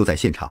时他就在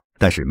现场，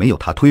但是没有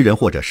他推人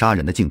或者杀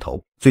人的镜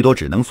头，最多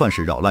只能算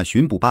是扰乱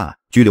巡捕办案，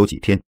拘留几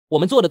天。我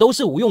们做的都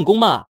是无用功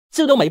嘛，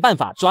这都没办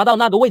法抓到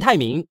那个魏泰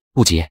明。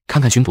不急，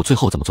看看巡捕最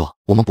后怎么做，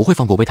我们不会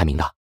放过魏泰明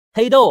的。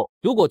黑豆，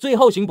如果最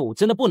后巡捕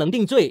真的不能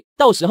定罪，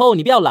到时候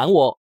你不要拦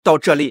我。到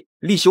这里，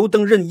李修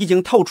等人已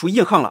经逃出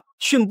银行了，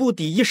巡捕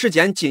第一时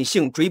间进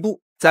行追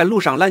捕，在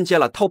路上拦截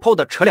了逃跑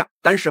的车辆，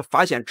但是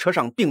发现车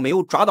上并没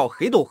有抓到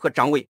黑豆和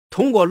张伟。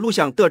通过录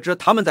像得知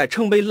他们在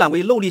城北烂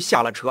尾楼里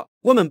下了车，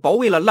我们包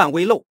围了烂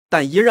尾楼，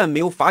但依然没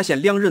有发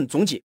现2人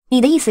踪迹。你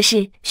的意思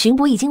是，巡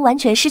捕已经完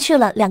全失去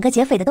了2个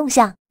劫匪的动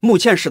向？目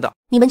前是的。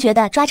你们觉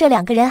得抓这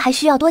2个人还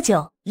需要多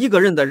久？一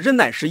个人的忍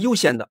耐是有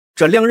限的，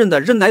这2人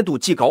的忍耐度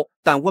极高，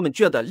但我们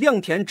觉得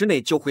2天之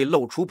内就会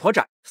露出破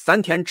绽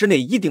，3天之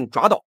内一定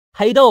抓到。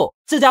黑豆，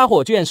这家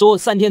伙居然说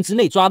3天之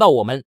内抓到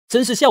我们，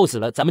真是笑死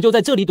了！咱们就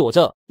在这里躲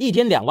着，一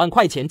天2万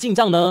块钱进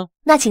账呢。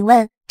那请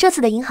问，这次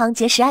的银行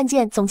劫持案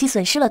件总计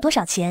损失了多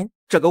少钱？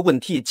这个问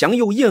题将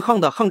由银行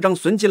的行长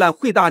孙吉兰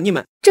回答你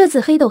们。这次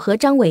黑豆和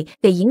张伟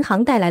给银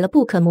行带来了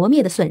不可磨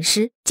灭的损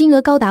失，金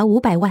额高达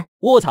500万。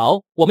卧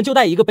槽，我们就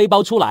带一个背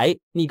包出来，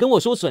你跟我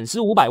说损失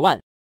500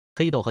万？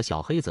黑豆和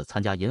小黑子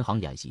参加银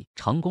行演习，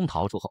成功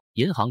逃出后，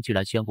银行居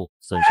然宣布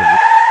损失500。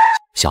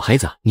小黑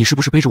子，你是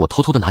不是背着我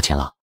偷偷的拿钱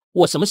了？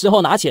我什么时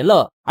候拿钱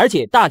了？而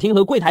且大厅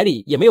和柜台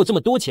里也没有这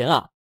么多钱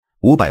啊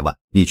！500万，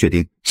你确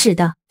定？是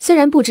的，虽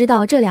然不知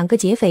道这2个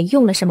劫匪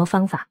用了什么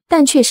方法，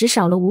但确实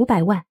少了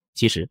500万。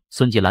其实，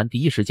孙继兰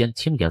第一时间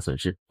清点损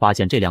失，发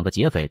现这2个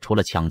劫匪除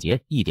了抢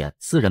劫1点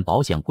私人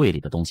保险柜里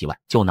的东西外，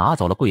就拿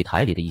走了柜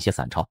台里的一些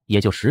散钞，也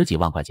就10几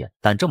万块钱。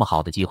但这么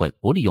好的机会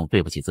不利用，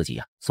对不起自己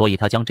呀，所以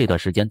他将这段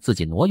时间自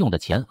己挪用的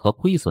钱和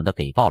亏损的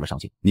给报了上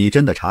去。你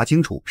真的查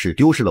清楚是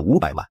丢失了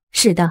500万？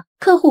是的，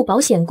客户保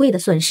险柜的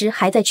损失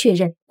还在确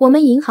认，我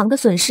们银行的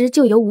损失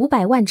就有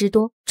500万之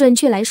多，准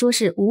确来说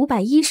是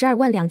512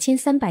万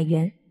2300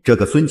元。这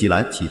个孙吉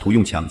兰企图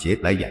用抢劫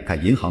来掩盖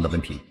银行的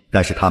问题，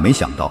但是他没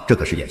想到这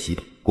个是演习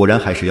的，果然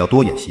还是要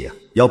多演习啊，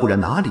要不然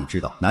哪里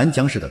知道南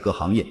江市的各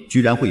行业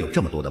居然会有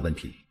这么多的问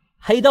题。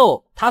黑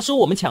豆，他说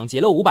我们抢劫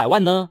了500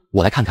万呢，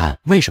我来看看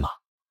为什么。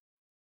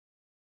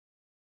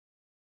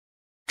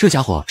这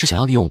家伙是想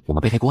要利用我们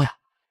背黑锅呀？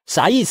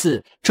啥意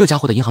思？这家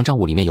伙的银行账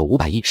户里面有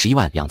511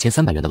万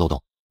2300元的漏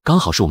洞，刚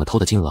好是我们偷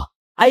的金额。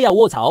哎呀，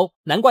卧槽！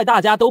难怪大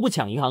家都不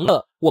抢银行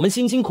了，我们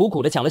辛辛苦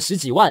苦的抢了10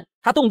几万，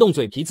他动动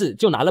嘴皮子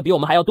就拿了比我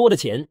们还要多的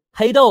钱。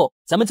黑豆，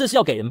咱们这是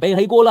要给人背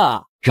黑锅了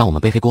啊！让我们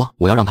背黑锅，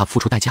我要让他付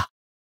出代价。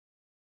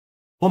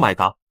Oh my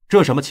god，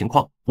 这什么情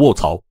况？卧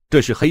槽，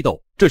这是黑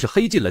豆，这是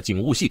黑进了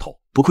警务系统。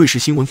不愧是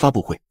新闻发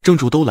布会，正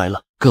主都来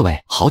了。各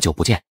位，好久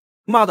不见。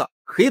妈的，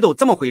黑豆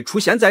怎么会出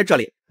现在这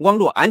里？网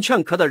络安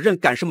全科的人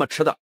干什么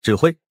吃的？指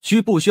挥，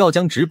需不需要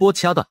将直播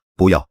掐断？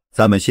不要，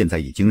咱们现在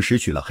已经失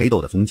去了黑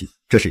豆的踪迹，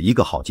这是一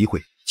个好机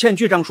会。钱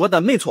局长说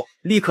的没错，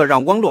立刻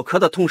让网络科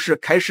的同事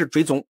开始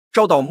追踪，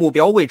找到目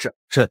标位置。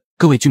是，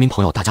各位居民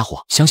朋友，大家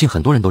伙，相信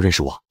很多人都认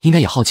识我，应该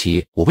也好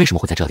奇我为什么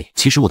会在这里。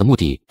其实我的目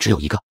的只有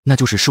一个，那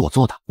就是我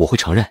做的，我会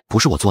承认不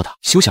是我做的，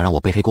休想让我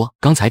背黑锅。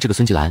刚才这个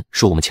孙吉兰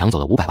说我们抢走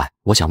了500万，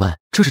我想问，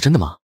这是真的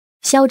吗？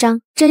嚣张，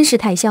真是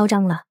太嚣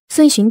张了！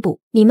孙巡捕，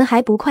你们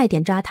还不快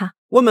点抓他？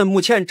我们目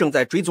前正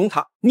在追踪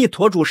他，你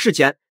拖住时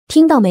间。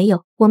听到没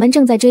有？我们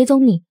正在追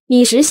踪你，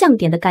你识相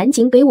点的赶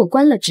紧给我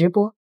关了直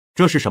播。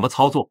这是什么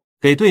操作？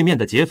给对面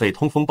的劫匪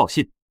通风报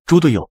信？猪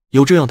队友，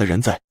有这样的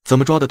人在，怎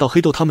么抓得到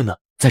黑豆他们呢？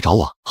在找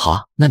我？好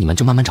啊，那你们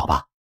就慢慢找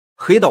吧。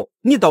黑豆，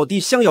你到底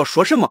想要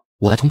说什么？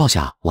我来通报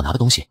下我拿的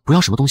东西，不要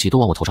什么东西都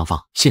往我头上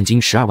放。现金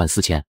12万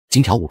4千，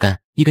金条5根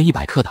，1根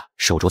100克的，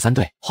手镯3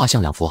对，画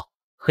像2幅。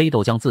黑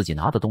豆将自己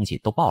拿的东西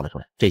都报了出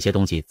来，这些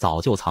东西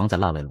早就藏在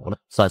烂尾楼了，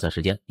算算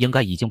时间，应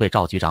该已经被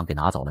赵局长给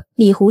拿走了。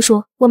你胡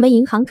说，我们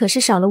银行可是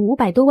少了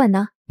500多万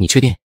呢。你确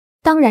定？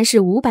当然是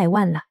500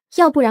万了，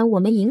要不然我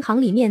们银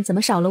行里面怎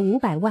么少了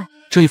500万？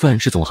这一份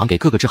是总行给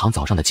各个支行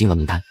早上的金额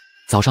名单。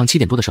早上7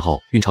点多的时候，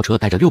运钞车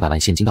带着600万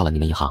现金到了你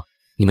们银行，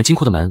你们金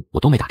库的门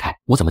我都没打开，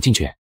我怎么进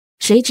去？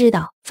谁知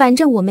道，反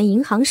正我们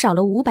银行少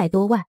了500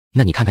多万。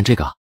那你看看这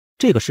个。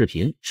这个视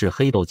频是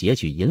黑豆截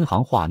取银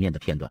行画面的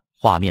片段，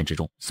画面之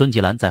中，孙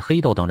吉兰在黑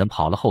豆等人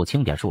跑了后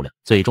清点数量，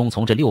最终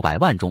从这600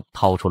万中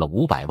掏出了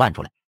500万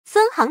出来。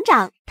孙行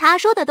长，他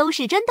说的都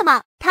是真的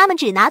吗？他们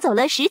只拿走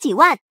了10几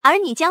万，而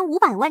你将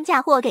500万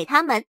嫁祸给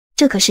他们，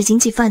这可是经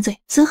济犯罪。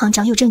孙行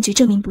长有证据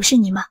证明不是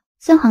你吗？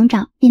孙行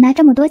长，你拿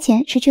这么多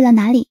钱是去了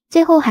哪里？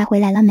最后还回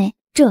来了没？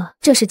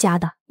这是假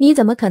的，你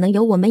怎么可能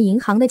有我们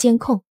银行的监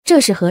控？这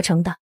是合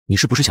成的。你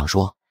是不是想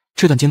说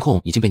这段监控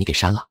已经被你给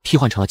删了，替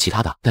换成了其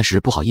他的？但是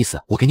不好意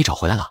思，我给你找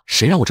回来了。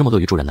谁让我这么乐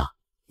于助人呢？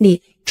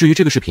至于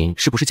这个视频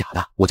是不是假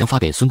的，我将发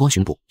给孙光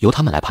巡捕，由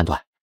他们来判断。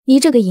你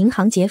这个银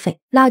行劫匪，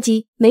垃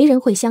圾，没人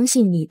会相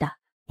信你的。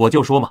我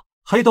就说嘛，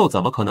黑豆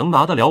怎么可能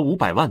拿得了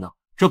500万呢？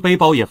这背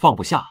包也放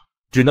不下。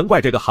只能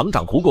怪这个行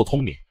长不够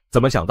聪明，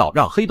怎么想到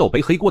让黑豆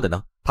背黑锅的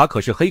呢？他可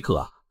是黑客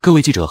啊！各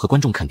位记者和观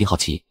众肯定好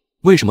奇，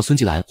为什么孙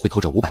吉兰会偷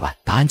这500万？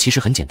答案其实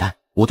很简单，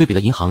我对比了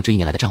银行这1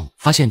年来的账目，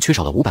发现缺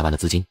少了500万的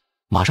资金。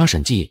马上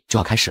审计就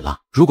要开始了，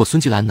如果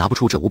孙吉兰拿不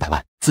出这500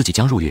万，自己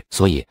将入狱，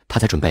所以他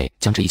才准备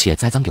将这一切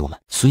栽赃给我们。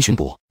孙巡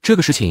捕，这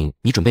个事情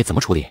你准备怎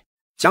么处理？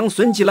将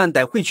孙吉兰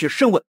带回去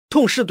审问，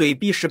同时对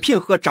比视频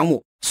和账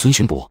目。孙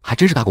巡捕还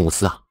真是大公无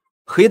私啊！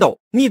黑豆，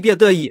你别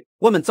得意，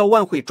我们早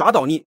晚会抓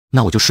到你。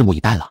那我就拭目以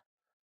待了。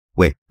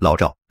喂，老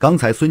赵，刚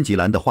才孙吉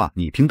兰的话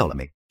你听到了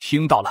没？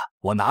听到了，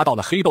我拿到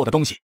了黑豆的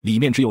东西，里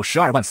面只有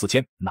12万4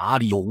千，哪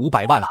里有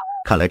500万啊？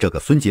看来这个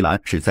孙吉兰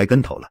是栽跟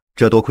头了，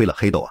这多亏了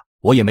黑豆啊！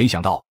我也没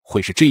想到会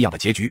是这样的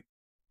结局。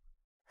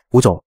吴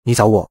总，你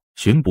找我？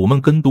巡捕们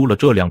跟督了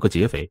这2个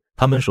劫匪，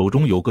他们手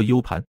中有个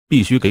U 盘，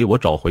必须给我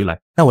找回来。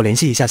那我联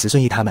系一下石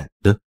顺义他们，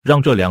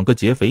让这2个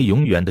劫匪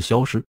永远的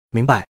消失。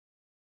明白。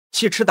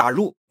奇耻大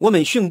辱！我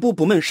们巡捕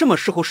部门什么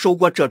时候受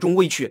过这种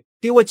委屈？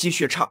给我继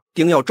续查，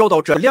定要找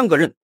到这2个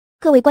人。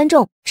各位观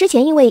众，之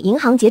前因为银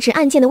行劫持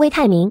案件的魏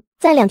泰明，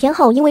在2天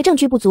后因为证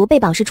据不足被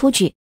保释出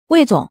局。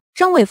魏总，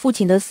张伟父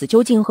亲的死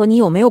究竟和你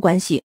有没有关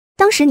系？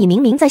当时你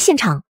明明在现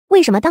场，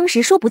为什么当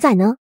时说不在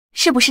呢？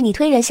是不是你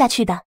推人下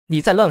去的？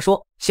你再乱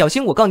说，小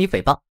心我告你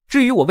诽谤。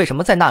至于我为什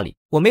么在那里，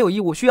我没有义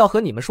务需要和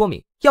你们说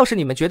明。要是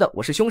你们觉得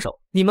我是凶手，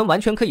你们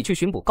完全可以去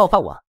巡捕告发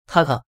我。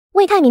哈哈。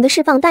魏泰明的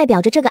释放代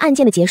表着这个案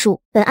件的结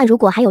束。本案如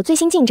果还有最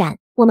新进展，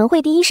我们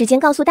会第一时间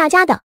告诉大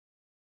家的。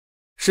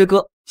师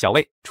哥，小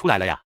魏出来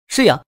了呀？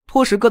是呀，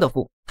托师哥的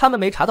福，他们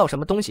没查到什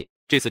么东西。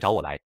这次找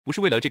我来，不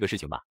是为了这个事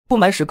情吧？不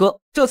瞒师哥，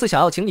这次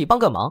想要请你帮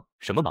个忙。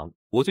什么忙？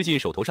我最近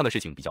手头上的事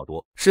情比较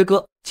多。师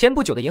哥，前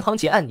不久的银行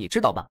劫案你知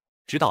道吧？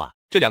知道啊，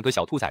这2个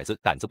小兔崽子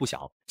胆子不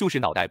小，就是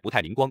脑袋不太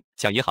灵光，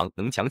抢银行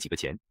能抢几个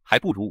钱，还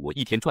不如我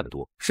一天赚得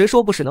多。谁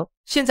说不是呢？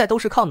现在都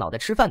是靠脑袋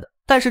吃饭的。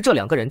但是这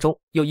2个人中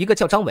有一个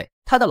叫张伟，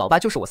他的老爸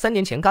就是我3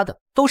年前嘎的，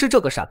都是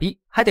这个傻逼，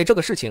还得这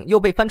个事情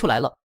又被翻出来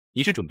了。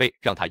你是准备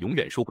让他永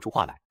远说不出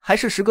话来，还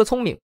是师哥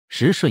聪明？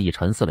石顺义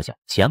沉思了下，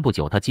前不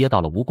久他接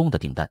到了吴工的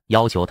订单，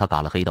要求他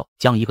嘎了黑豆，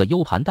将一个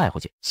U 盘带回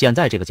去。现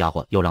在这个家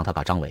伙又让他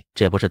嘎张伟，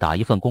这不是打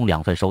1份工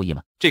2份收益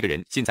吗？这个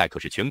人现在可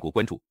是全国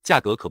关注，价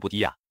格可不低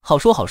呀。好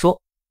说好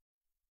说。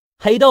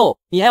黑豆，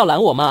你还要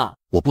拦我吗？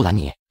我不拦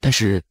你，但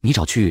是你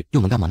找去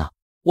又能干嘛呢？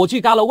我去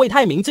嘎了魏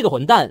泰明这个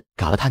混蛋，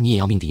嘎了他你也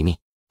要命抵一命。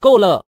够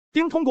了。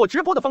丁通过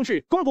直播的方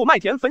式公布麦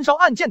田焚烧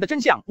案件的真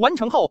相，完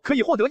成后可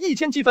以获得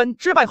1000积分，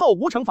失败后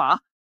无惩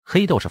罚。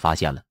黑豆是发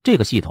现了这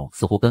个系统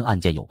似乎跟案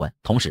件有关，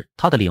同时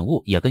他的领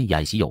悟也跟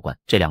演习有关。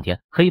这2天，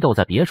黑豆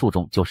在别墅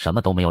中就什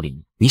么都没有领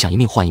悟。你想一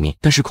命换一命，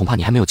但是恐怕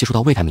你还没有接触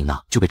到魏泰明呢，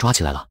就被抓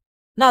起来了。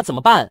那怎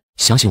么办？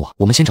相信我，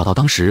我们先找到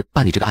当时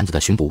办理这个案子的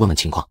巡捕问问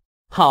情况。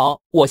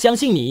好，我相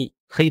信你。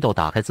黑豆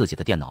打开自己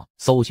的电脑，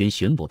搜寻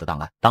巡捕的档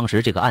案。当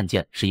时这个案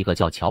件是一个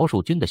叫乔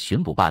树军的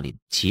巡捕办理。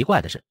奇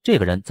怪的是，这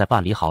个人在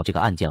办理好这个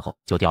案件后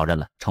就调任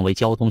了，成为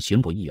交通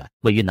巡捕一员，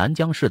位于南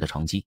江市的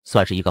成绩，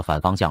算是一个反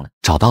方向了。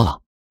找到了。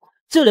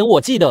这人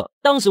我记得，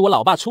当时我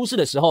老爸出事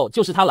的时候，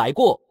就是他来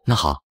过。那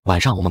好，晚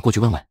上我们过去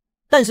问问。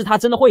但是他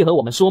真的会和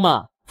我们说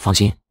吗？放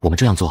心，我们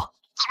这样做。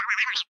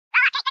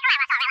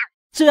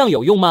这样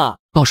有用吗？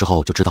到时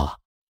候就知道了。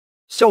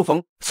小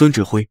峰，孙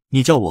指挥，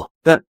你叫我？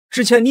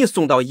之前你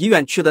送到医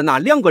院去的那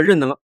2个人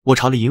呢？我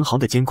查了银行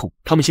的监控，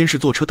他们先是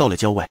坐车到了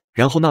郊外，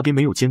然后那边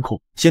没有监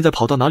控，现在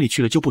跑到哪里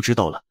去了就不知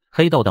道了。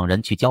黑豆等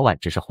人去郊外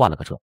只是换了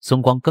个车，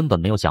孙光根本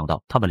没有想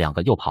到他们2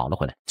个又跑了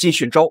回来。继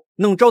续找，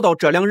能找到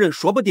这2人，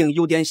说不定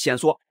有点线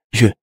索。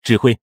指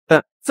挥，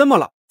怎么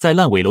了？在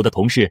烂尾楼的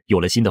同事有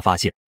了新的发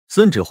现。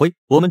孙指挥，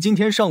我们今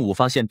天上午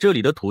发现这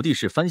里的土地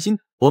是翻新，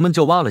我们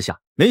就挖了下，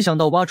没想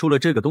到挖出了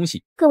这个东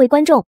西。各位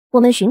观众，我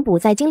们巡捕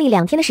在经历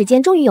2天的时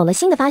间，终于有了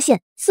新的发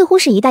现，似乎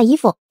是一袋衣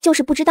服，就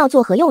是不知道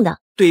做何用的。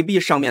对比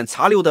上面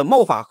残留的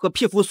毛发和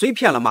皮肤碎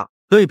片了吗？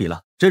对比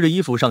了，这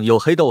衣服上有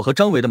黑豆和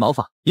张伟的毛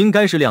发，应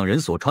该是2人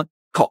所穿。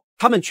靠，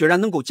他们居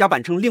然能够假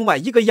扮成另外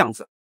一个样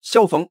子。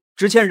小峰，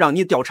之前让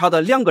你调查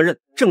的2个人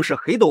正是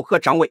黑豆和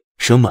张伟。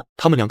什么？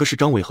他们2个是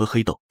张伟和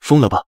黑豆？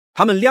疯了吧？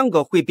他们2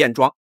个会变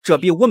装，这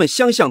比我们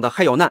想象的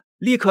还要难。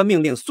立刻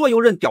命令所有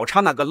人调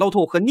查那个老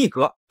头和尼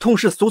哥，同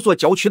时搜索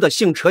郊区的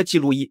行车记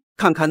录仪，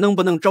看看能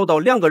不能找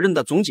到2个人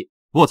的踪迹。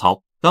卧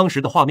槽，当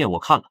时的画面我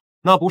看了，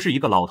那不是一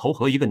个老头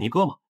和一个尼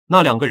哥吗？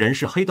那2个人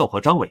是黑豆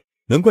和张伟。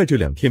难怪这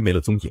2天没了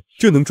踪影，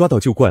这能抓到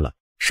就怪了。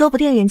说不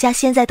定人家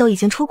现在都已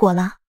经出国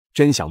了。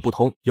真想不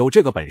通，有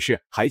这个本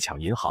事还抢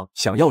银行，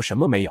想要什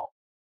么没有？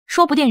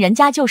说不定人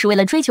家就是为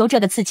了追求这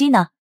个刺激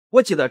呢。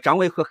我记得张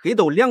伟和黑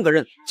豆2个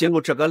人进入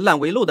这个烂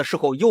尾楼的时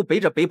候有背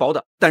着背包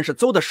的，但是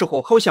走的时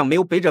候好像没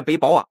有背着背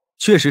包啊。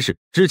确实是，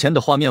之前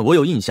的画面我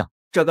有印象。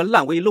这个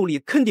烂尾楼里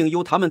肯定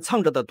有他们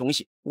藏着的东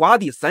西，挖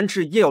地3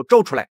尺也要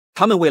找出来。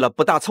他们为了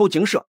不打草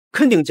惊蛇，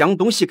肯定将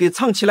东西给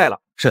藏起来了。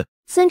是。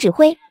孙指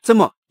挥，怎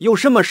么有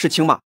什么事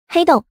情吗？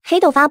黑豆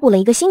发布了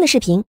一个新的视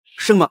频。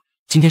什么？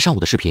今天上午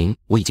的视频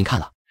我已经看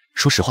了。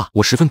说实话，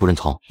我十分不认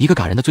同一个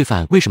赶人的罪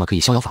犯为什么可以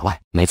逍遥法外。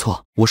没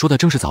错，我说的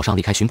正是早上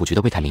离开巡捕局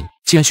的魏泰明。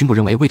既然巡捕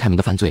认为魏泰明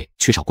的犯罪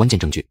缺少关键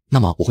证据，那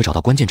么我会找到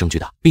关键证据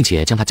的，并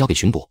且将他交给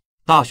巡捕。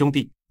大兄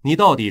弟，你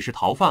到底是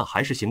逃犯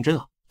还是刑侦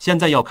啊？现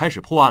在要开始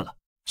破案了。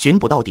巡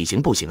捕到底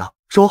行不行啊？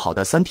说好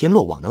的3天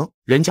落网呢？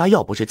人家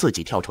要不是自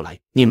己跳出来，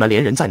你们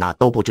连人在哪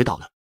都不知道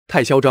了。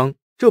太嚣张，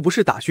这不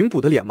是打巡捕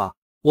的脸吗？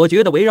我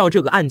觉得围绕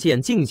这个案件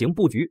进行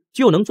布局，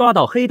就能抓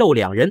到黑豆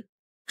2人。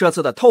这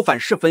次的逃犯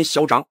十分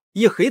嚣张，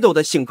以黑豆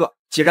的性格，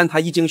既然他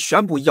已经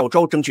宣布要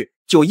找证据，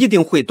就一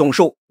定会动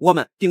手。我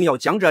们定要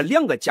将这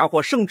2个家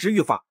伙绳之于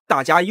法。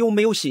大家有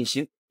没有信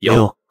心？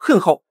有。很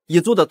好，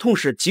一组的同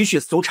事继续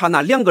搜查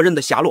那2个人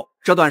的下落。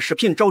这段视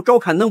频找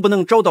看能不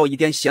能找到一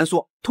点线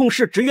索。同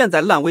时支援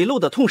在烂尾楼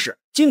的同事，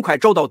尽快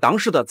找到当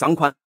时的赃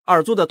款。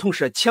2组的同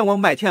事前往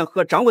麦田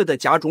和张伟的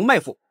家中埋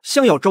伏，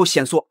想要找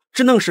线索，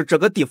只能是这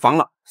个地方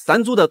了。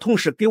3组的同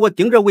事给我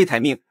盯着魏泰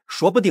明，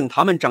说不定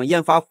他们张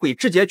研发会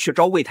直接去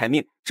找魏泰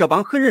明。这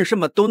帮狠人什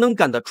么都能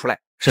干得出来。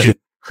是。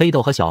黑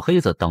豆和小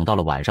黑子等到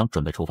了晚上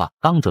准备出发，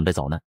刚准备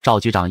走呢，赵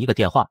局长一个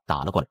电话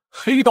打了过来。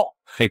黑豆，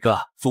黑哥，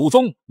祖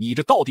宗，你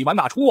这到底往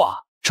哪出啊？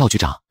赵局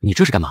长，你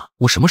这是干嘛？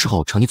我什么时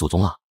候成你祖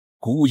宗了？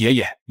姑爷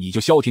爷，你就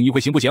消停一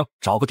回行不行？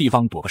找个地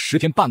方躲个10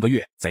天半个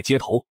月，在街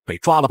头被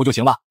抓了不就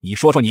行了？你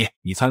说说你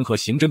掺和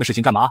刑侦的事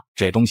情干嘛？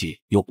这东西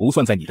又不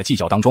算在你的计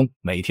较当中，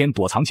每天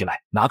躲藏起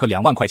来，拿个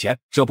2万块钱，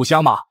这不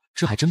香吗？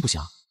这还真不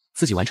香。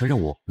自己完成任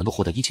务能够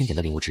获得1000点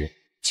的领物值，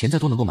钱再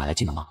多能够买来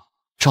技能吗？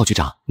赵局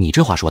长，你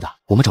这话说的，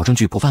我们找证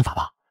据不犯法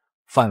吧？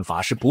犯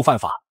法是不犯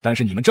法，但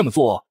是你们这么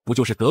做不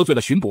就是得罪了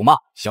巡捕吗？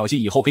小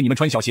心以后给你们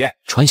穿小鞋。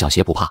穿小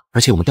鞋不怕，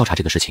而且我们调查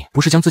这个事情，不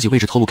是将自己位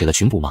置透露给了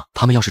巡捕吗？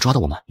他们要是抓到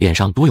我们，脸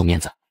上多有面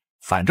子。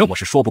反正我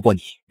是说不过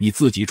你，你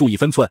自己注意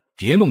分寸，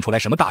别弄出来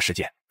什么大事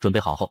件。准备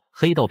好后，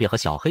黑豆便和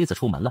小黑子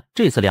出门了。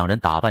这次2人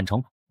打扮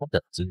成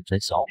的资深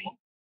小伙，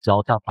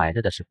脚下摆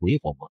着的是鬼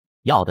火锅，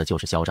要的就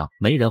是嚣张。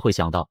没人会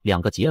想到2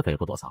个劫匪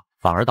不躲藏，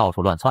反而到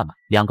处乱窜嘛。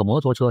2个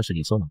摩托车是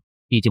你说呢？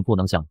毕竟不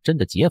能像真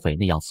的劫匪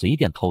那样随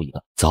便偷一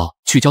个。走，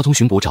去交通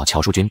巡捕找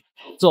乔淑君。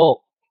走。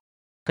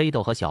黑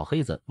豆和小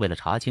黑子为了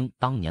查清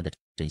当年的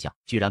真相，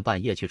居然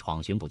半夜去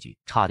闯巡捕局，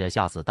差点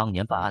吓死当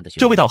年办案的巡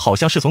捕。这味道好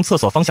像是从厕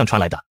所方向传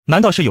来的，难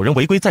道是有人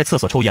违规在厕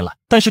所抽烟了？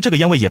但是这个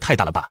烟味也太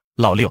大了吧！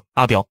老六、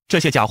阿彪这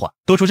些家伙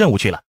都出任务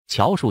去了。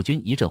乔树军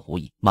一阵狐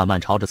疑，慢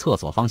慢朝着厕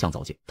所方向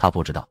走去。他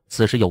不知道，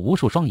此时有无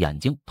数双眼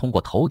睛通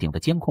过头顶的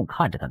监控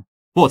看着他呢。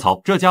卧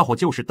槽，这家伙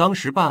就是当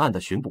时办案的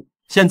巡捕，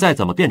现在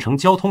怎么变成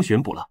交通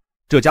巡捕了？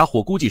这家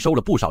伙估计收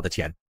了不少的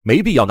钱，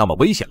没必要那么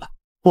危险了。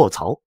卧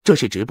槽，这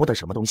是直播的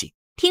什么东西？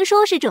听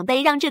说是准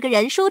备让这个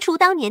人说出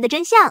当年的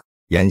真相。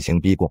严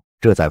刑逼供，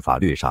这在法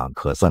律上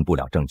可算不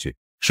了证据。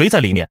谁在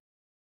里面？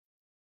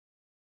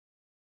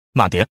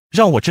妈的，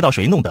让我知道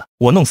谁弄的，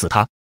我弄死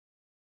他！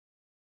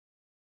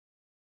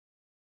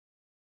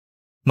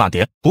妈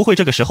的，不会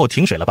这个时候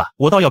停水了吧？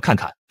我倒要看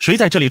看谁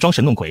在这里装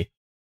神弄鬼。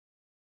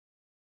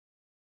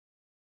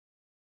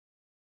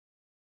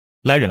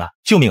来人啊，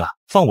救命啊，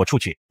放我出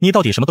去！你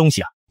到底什么东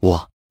西啊？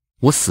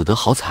我死得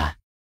好惨，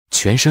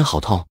全身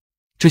好痛，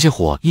这些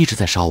火一直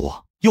在烧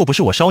我。又不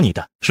是我烧你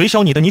的，谁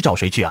烧你的你找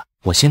谁去啊？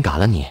我先嘎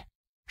了你，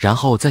然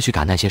后再去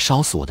嘎那些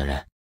烧死我的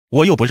人。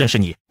我又不认识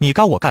你，你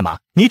嘎我干嘛？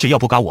你只要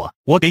不嘎我，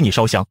我给你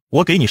烧香，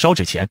我给你烧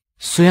纸钱。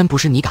虽然不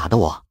是你嘎的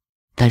我，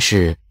但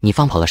是你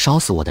放跑了烧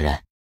死我的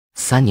人。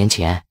3年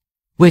前，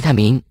魏泰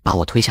明把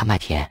我推下麦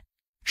田，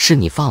是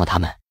你放了他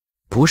们，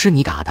不是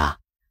你打的。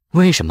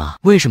为什么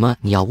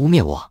你要污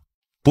蔑我？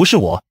不是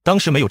我，当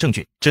时没有证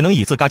据，只能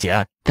以自嘎结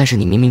案。但是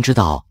你明明知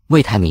道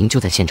魏泰明就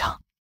在现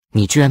场，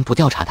你居然不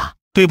调查他。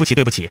对不起，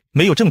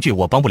没有证据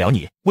我帮不了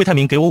你。魏泰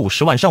明给我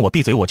50万让我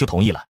闭嘴，我就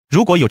同意了。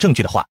如果有证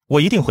据的话，我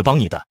一定会帮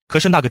你的。可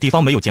是那个地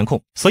方没有监控，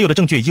所有的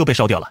证据又被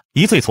烧掉了，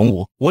一罪从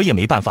无，我也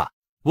没办法。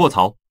卧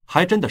槽，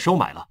还真的收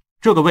买了。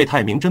这个魏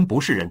泰明真不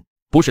是人，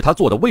不是他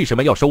做的，为什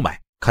么要收买？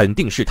肯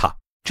定是他，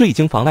这已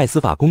经妨碍司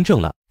法公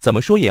正了，怎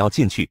么说也要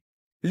进去。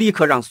立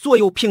刻让所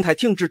有平台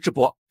停止直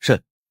播。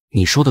是，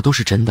你说的都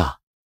是真的。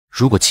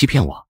如果欺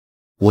骗我，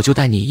我就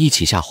带你一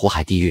起下火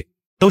海地狱。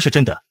都是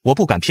真的，我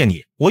不敢骗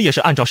你，我也是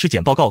按照尸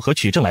检报告和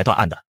取证来断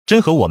案的，真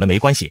和我们没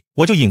关系，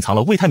我就隐藏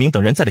了魏泰明等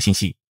人在的信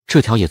息。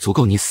这条也足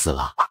够你死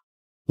了。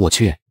我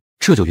去，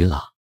这就晕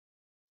了。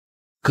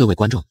各位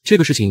观众，这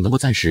个事情能够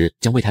暂时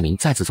将魏泰明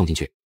再次送进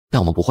去，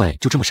但我们不会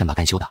就这么善罢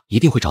甘休的，一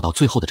定会找到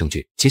最后的证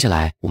据。接下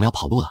来我们要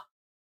跑路了。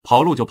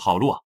跑路就跑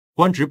路啊，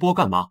关直播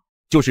干嘛？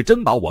就是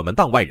真把我们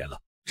当外人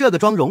了。这个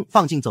妆容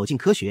放进走进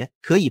科学，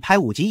可以拍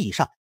5集以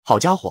上。好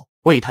家伙，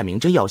魏泰明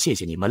真要谢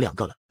谢你们2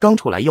个了，刚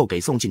出来又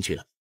给送进去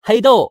了。黑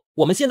豆，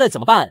我们现在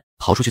怎么办？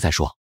逃出去再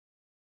说。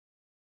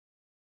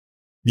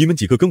你们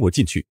几个跟我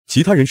进去，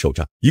其他人守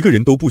着，一个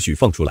人都不许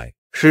放出来。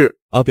是。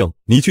阿彪，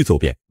你去左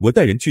边，我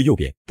带人去右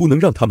边，不能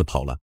让他们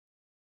跑了。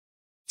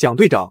蒋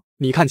队长，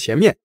你看前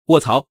面。卧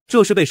槽，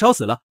这是被烧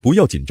死了。不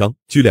要紧张，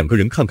去2个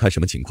人看看什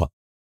么情况。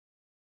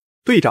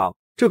队长，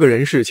这个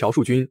人是乔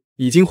树军，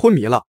已经昏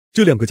迷了。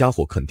这2个家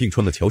伙肯定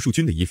穿了乔树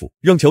军的衣服，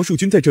让乔树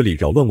军在这里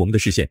扰乱我们的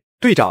视线。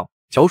队长，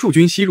乔树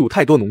军吸入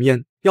太多浓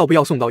烟，要不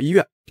要送到医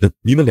院？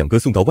你们2个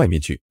送到外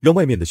面去，让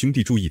外面的兄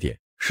弟注意点。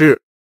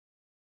是。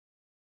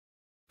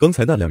刚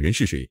才那2人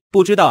是谁？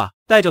不知道啊，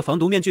戴着防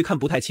毒面具看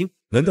不太清。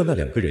难道那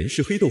2个人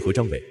是黑豆和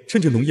张伟，趁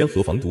着浓烟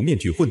和防毒面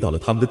具混到了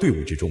他们的队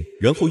伍之中，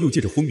然后又借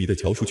着昏迷的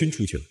乔树军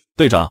出去了？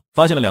队长，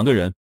发现了2个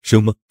人。什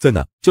么？在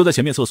哪？就在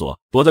前面厕所，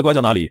躲在拐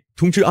角那里。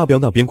通知阿彪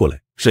那边过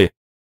来。是。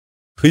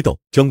黑豆、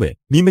张伟，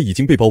你们已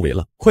经被包围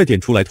了，快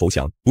点出来投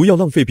降，不要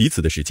浪费彼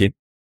此的时间。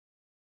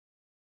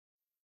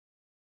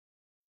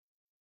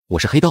我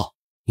是黑豆，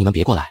你们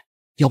别过来，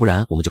要不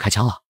然我们就开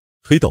枪了。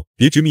黑豆，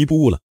别执迷不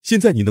悟了，现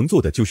在你能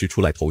做的就是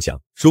出来投降，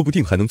说不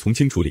定还能从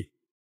轻处理。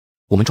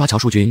我们抓乔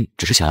树军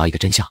只是想要一个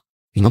真相，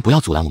你们不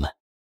要阻拦我们。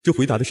这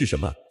回答的是什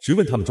么？谁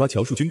问他们抓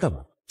乔树军干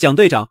嘛？蒋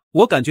队长，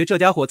我感觉这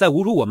家伙在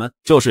侮辱我们。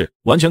就是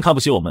完全看不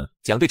起我们。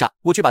蒋队长，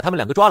我去把他们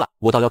2个抓了，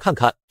我倒要看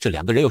看这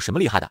2个人有什么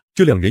厉害的。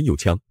这2人有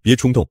枪，别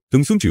冲动，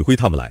等孙指挥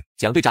他们来。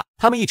蒋队长，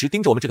他们一直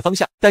盯着我们这个方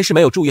向，但是没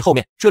有注意后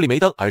面，这里没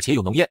灯，而且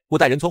有浓烟，我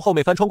带人从后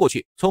面翻窗过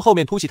去，从后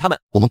面突袭他们。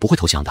我们不会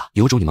投降的，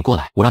有种你们过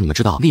来，我让你们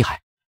知道厉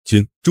害。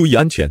请注意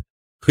安全。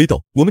黑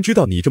豆，我们知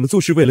道你这么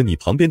做是为了你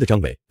旁边的张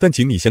伟，但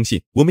请你相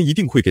信，我们一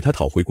定会给他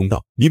讨回公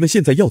道。你们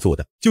现在要做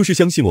的就是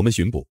相信我们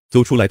巡捕，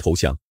走出来投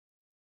降。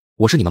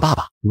我是你们爸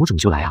爸，有种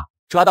就来啊！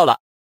抓到了，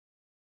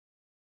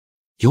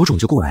有种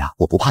就过来啊！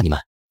我不怕你们。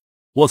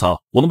卧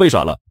槽，我们被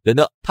耍了。人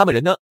呢？他们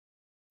人呢？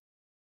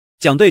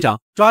蒋队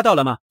长，抓到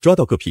了吗？抓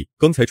到个屁！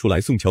刚才出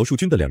来送乔树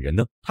军的2人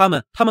呢？他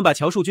们把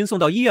乔树军送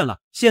到医院了，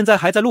现在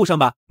还在路上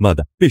吧？妈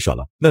的，被耍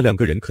了！那2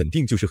个人肯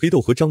定就是黑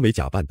豆和张伟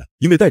假扮的，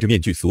因为戴着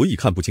面具，所以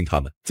看不清他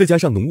们，再加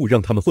上浓雾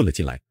让他们混了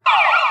进来。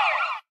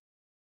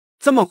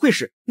怎么回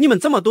事？你们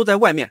怎么都在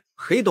外面？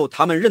黑豆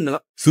他们人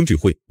呢？孙指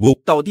挥，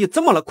我到底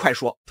怎么了？快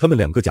说！他们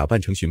2个假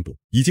扮成巡捕，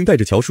已经带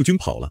着乔树军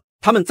跑了。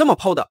他们怎么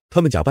跑的？他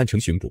们假扮成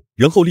巡捕，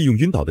然后利用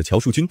晕倒的乔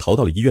树军逃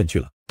到了医院去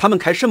了。他们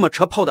开什么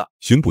车跑的？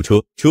巡捕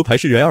车，车牌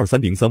是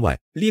R2303Y。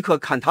立刻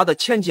看他的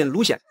前进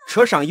路线，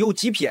车上有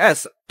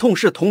GPS， 同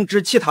时通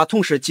知其他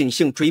同事进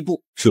行追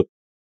捕。是。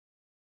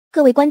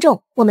各位观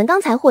众，我们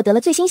刚才获得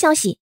了最新消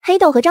息，黑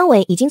豆和张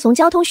伟已经从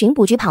交通巡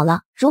捕局跑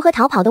了，如何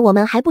逃跑的我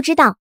们还不知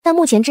道，但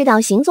目前知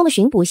道行踪的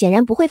巡捕显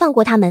然不会放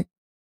过他们。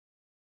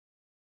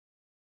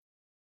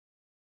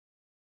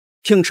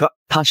停车！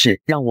他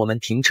是让我们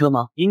停车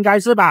吗？应该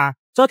是吧，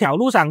这条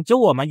路上就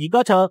我们一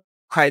个车。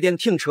快点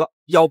停车，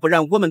要不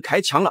然我们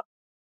开枪了。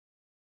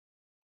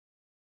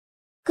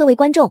各位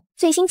观众，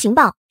最新情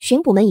报，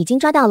巡捕们已经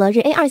抓到了日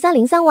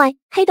A2303Y，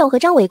 黑豆和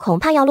张伟恐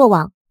怕要落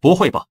网。不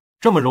会吧，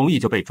这么容易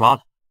就被抓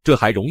了？这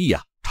还容易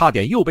啊，差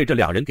点又被这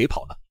2人给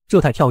跑了。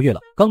这太跳跃了，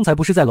刚才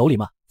不是在楼里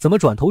吗？怎么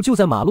转头就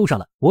在马路上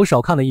了？我少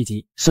看了1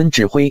集。孙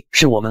指挥，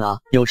是我们啊，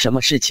有什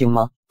么事情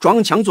吗？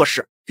装腔作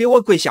势，给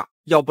我跪下，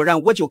要不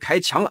然我就开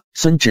枪了。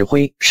孙指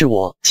挥，是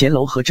我钱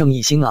楼和郑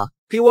义兴啊，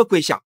给我跪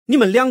下！你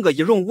们2个一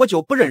容我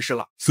就不认识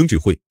了。孙指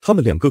挥，他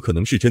们2个可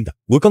能是真的，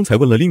我刚才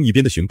问了另一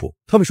边的巡捕，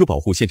他们说保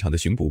护现场的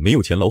巡捕没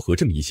有钱牢和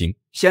郑义兴。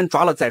先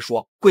抓了再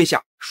说，跪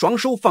下，双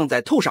手放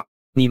在头上。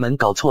你们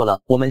搞错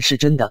了，我们是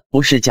真的，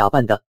不是假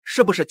扮的。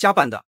是不是假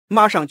扮的？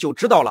马上就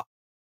知道了。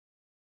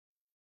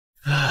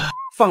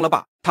放了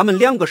吧，他们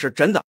2个是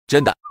真的。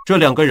真的，这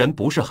2个人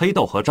不是黑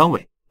豆和张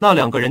伟，那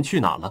2个人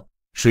去哪了？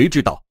谁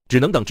知道，只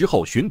能等之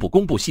后巡捕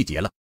公布细节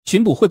了。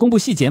巡捕会公布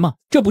细节吗？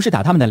这不是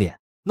打他们的脸？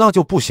那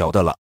就不晓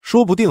得了，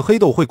说不定黑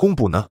豆会公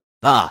布呢。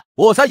啊，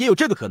我猜也有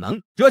这个可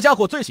能，这家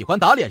伙最喜欢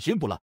打脸巡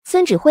捕了。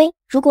孙指挥，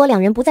如果2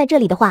人不在这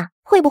里的话，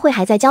会不会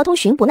还在交通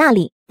巡捕那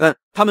里？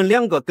他们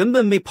2个根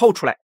本没跑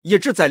出来，一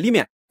直在里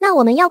面。那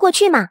我们要过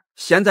去吗？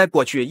现在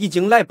过去已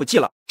经来不及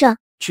了。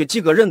去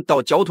几个人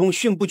到交通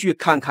巡捕局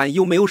看看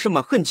有没有什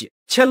么痕迹。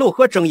钱楼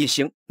和郑义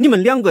兴，你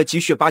们2个继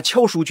续把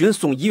乔树军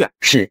送医院。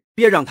是，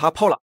别让他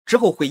跑了，之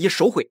后会以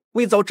受贿、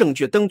伪造证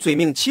据等罪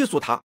名起诉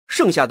他。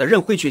剩下的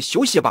人回去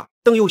休息吧，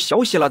等有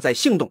消息了再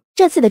行动。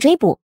这次的追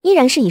捕依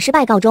然是以失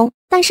败告终，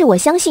但是我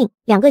相信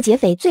2个劫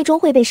匪最终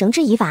会被绳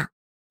之以法。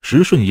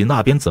石顺义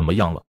那边怎么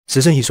样了？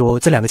石顺义说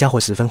这2个家伙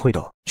十分会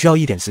斗，需要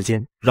一点时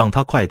间，让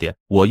他快点。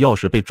我要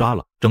是被抓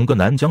了，整个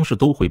南江市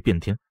都会变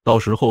天，到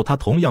时候他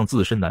同样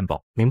自身难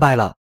保。明白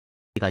了。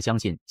不敢相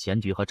信钱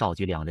局和赵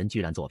局2人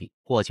居然作弊，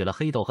获取了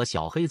黑豆和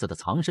小黑子的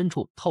藏身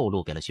处，透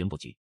露给了巡捕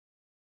局。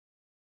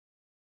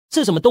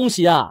这什么东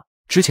西啊？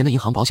之前的银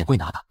行保险柜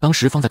拿的，当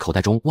时放在口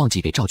袋中忘记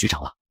给赵局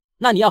长了。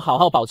那你要好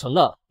好保存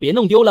了，别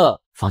弄丢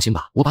了。放心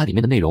吧，我把里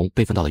面的内容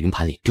备份到了云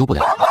盘里，丢不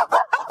了。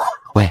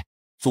喂，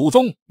祖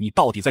宗，你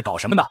到底在搞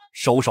什么呢？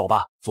收手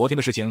吧！昨天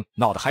的事情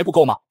闹得还不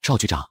够吗？赵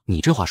局长，你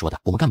这话说的，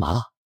我们干嘛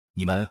了？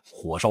你们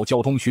火烧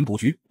交通巡捕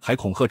局，还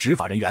恐吓执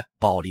法人员，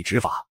暴力执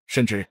法，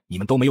甚至你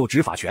们都没有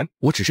执法权。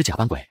我只是假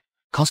扮鬼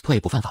 ，cosplay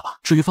不犯法吧？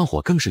至于放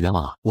火更是冤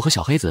枉啊！我和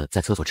小黑子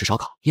在厕所吃烧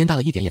烤，烟大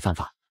了一点也犯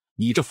法。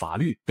你这法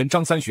律跟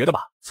张三学的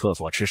吧？厕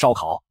所吃烧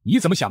烤，你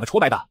怎么想得出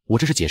来的？我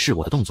这是解释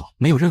我的动作，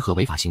没有任何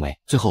违法行为。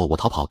最后我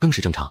逃跑更是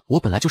正常，我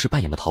本来就是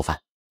扮演的逃犯。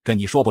跟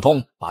你说不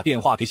通，把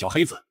电话给小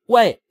黑子。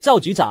喂，赵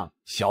局长。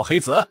小黑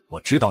子，我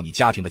知道你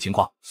家庭的情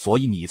况，所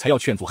以你才要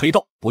劝阻黑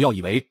豆，不要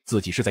以为自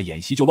己是在演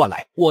戏就乱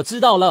来。我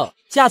知道了，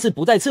下次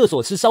不在厕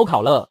所吃烧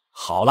烤了。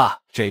好了，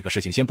这个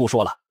事情先不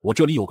说了，我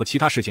这里有个其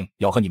他事情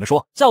要和你们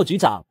说。赵局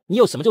长，你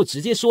有什么就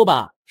直接说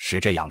吧。是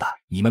这样的，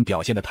你们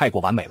表现得太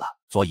过完美了，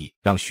所以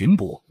让巡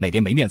捕那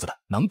边没面子的，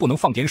能不能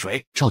放点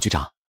水？赵局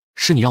长，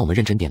是你让我们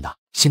认真点的，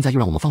现在又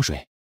让我们放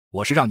水。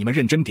我是让你们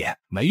认真点，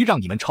没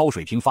让你们超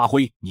水平发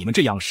挥。你们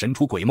这样神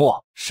出鬼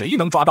没，谁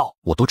能抓到？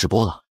我都直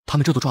播了，他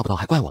们这都抓不到，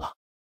还怪我了。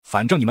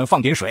反正你们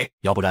放点水，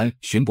要不然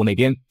巡捕那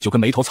边就跟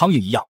没头苍蝇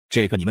一样，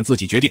这个你们自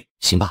己决定。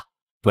行吧。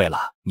对了，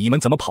你们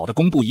怎么跑的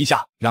公布一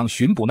下，让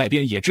巡捕那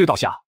边也知道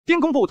下。边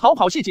公布逃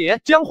跑细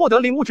节，将获得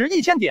领物值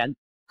1000点。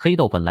黑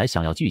豆本来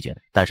想要拒绝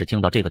的，但是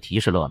听到这个提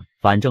示乐了，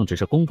反正只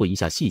是公布一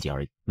下细节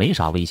而已，没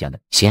啥危险的。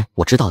行，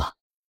我知道了。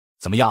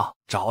怎么样，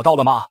找到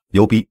了吗？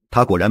牛逼，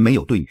他果然没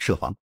有对你设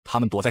防。他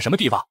们躲在什么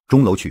地方？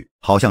钟楼区，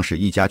好像是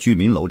一家居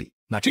民楼里。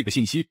那这个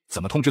信息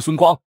怎么通知孙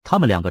光？他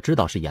们2个知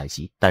道是演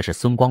习，但是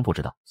孙光不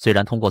知道。虽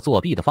然通过作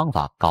弊的方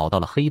法搞到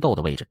了黑豆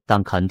的位置，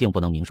但肯定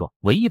不能明说。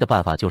唯一的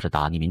办法就是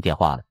打匿名电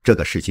话了。这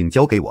个事情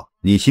交给我，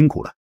你辛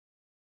苦了。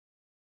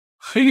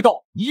黑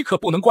豆，你可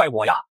不能怪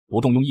我呀！不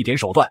动用一点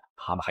手段，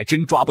他们还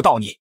真抓不到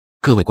你。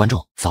各位观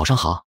众，早上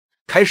好。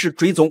开始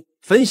追踪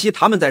分析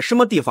他们在什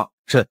么地方。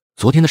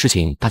昨天的事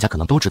情大家可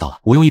能都知道了，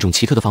我用一种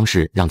奇特的方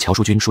式让乔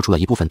淑君说出了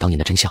一部分当年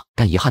的真相，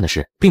但遗憾的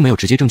是并没有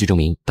直接证据证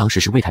明当时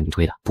是魏太明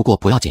推的。不过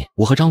不要紧，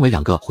我和张伟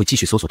2个会继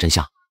续搜索真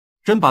相。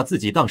真把自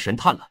己当神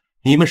探了，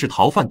你们是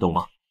逃犯懂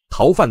吗？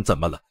逃犯怎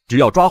么了？只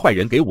要抓坏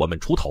人给我们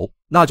出头，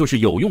那就是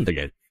有用的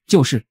人。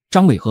就是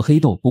张伟和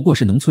黑豆不过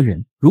是农村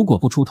人，如果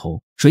不出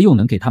头，谁又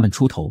能给他们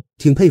出头？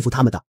挺佩服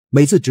他们的，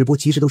每次直播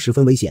其实都十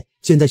分危险，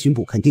现在巡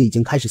捕肯定已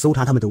经开始搜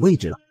查他们的位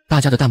置了。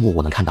大家的弹幕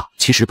我能看到，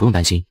其实不用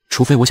担心，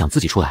除非我想自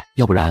己出来，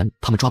要不然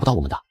他们抓不到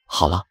我们的。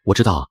好了，我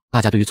知道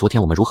大家对于昨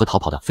天我们如何逃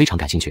跑的非常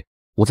感兴趣，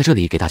我在这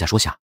里给大家说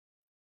下。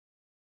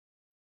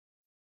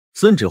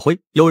孙指挥，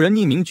有人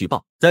匿名举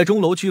报，在钟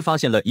楼区发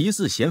现了疑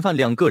似嫌犯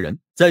2个人，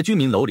在居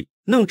民楼里。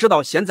能知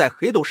道现在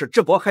黑豆是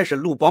直播还是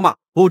录播吗？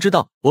不知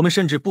道，我们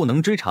甚至不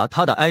能追查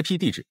他的 IP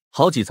地址，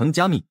好几层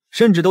加密，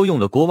甚至都用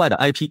了国外的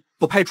IP，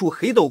 不排除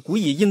黑豆故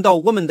意引导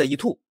我们的意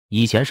图。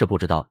以前是不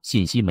知道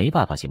信息没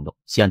办法行动，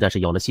现在是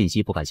有了信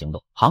息不敢行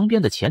动。旁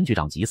边的钱局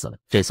长急死了，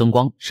这孙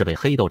光是被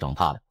黑豆整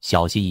怕了，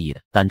小心翼翼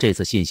的。但这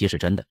次信息是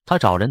真的，他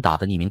找人打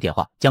的匿名电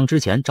话，将之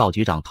前赵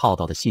局长套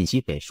到的信息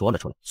给说了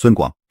出来。孙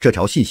光，这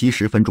条信息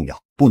十分重要，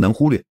不能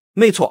忽略。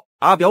没错，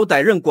阿彪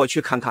带人过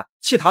去看看，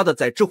其他的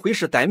在指挥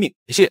室待命。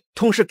谢。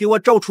同时给我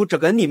找出这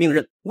个匿名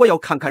人，我要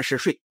看看是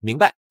谁。明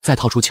白。在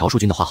套出乔淑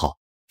君的话后，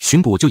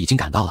巡捕就已经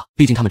赶到了，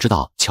毕竟他们知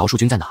道乔淑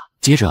君在哪。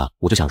接着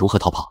我就想如何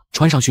逃跑，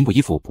穿上巡捕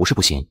衣服不是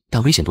不行，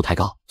但危险度太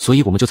高，所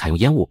以我们就采用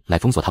烟雾来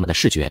封锁他们的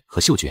视觉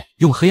和嗅觉，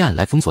用黑暗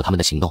来封锁他们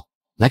的行动，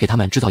来给他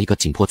们制造一个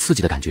紧迫刺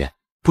激的感觉。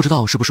不知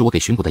道是不是我给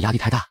巡捕的压力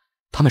太大，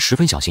他们十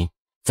分小心，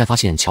在发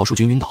现乔淑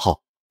君晕倒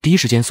后，第一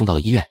时间送到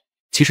了医院。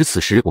其实此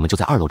时我们就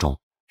在2楼中，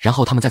然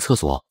后他们在厕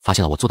所发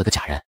现了我做了个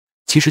假人，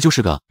其实就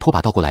是个拖把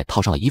倒过来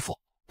套上了衣服。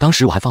当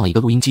时我还放了一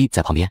个录音机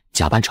在旁边，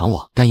假扮成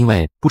我，但因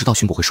为不知道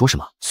巡捕会说什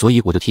么，所以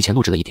我就提前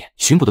录制了一点。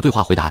巡捕的对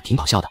话回答挺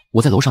搞笑的，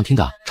我在楼上听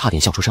的差点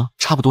笑出声，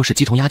差不多是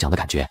鸡同鸭讲的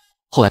感觉。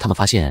后来他们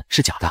发现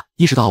是假的，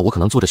意识到我可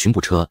能坐着巡捕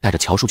车带着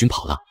乔淑君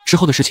跑了。之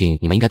后的事情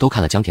你们应该都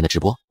看了江田的直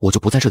播，我就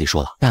不在这里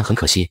说了。但很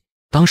可惜，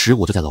当时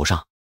我就在楼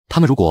上，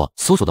他们如果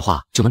搜索的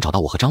话就能找到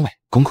我和张伟，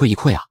功亏一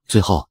篑啊。最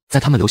后在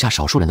他们留下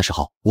少数人的时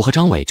候，我和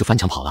张伟就翻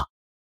墙跑了。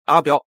阿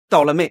彪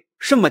到了没？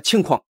什么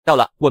情况？到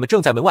了，我们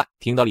正在门外，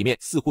听到里面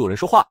似乎有人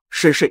说话。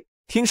是谁？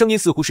听声音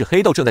似乎是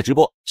黑豆正在直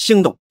播。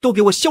行动，都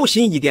给我小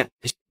心一点！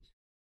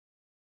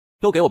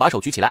都给我把手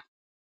举起来！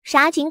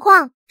啥情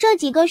况？这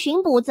几个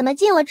巡捕怎么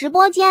进了直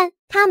播间？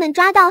他们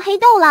抓到黑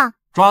豆了？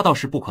抓到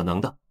是不可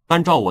能的，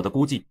按照我的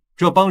估计，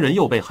这帮人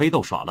又被黑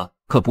豆耍了。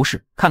可不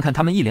是，看看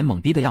他们一脸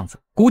懵逼的样子，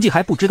估计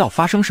还不知道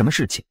发生什么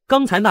事情。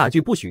刚才那句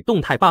不许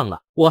动太棒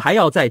了，我还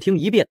要再听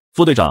一遍。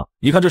副队长，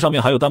你看这上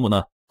面还有弹幕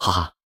呢。哈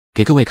哈，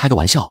给各位开个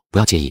玩笑，不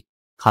要介意。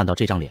看到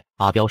这张脸，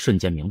阿彪瞬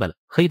间明白了，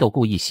黑豆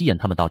故意吸引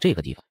他们到这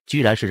个地方，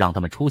居然是让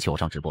他们出糗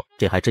上直播，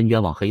这还真冤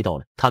枉黑豆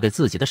了。他给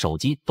自己的手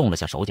机动了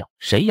下手脚，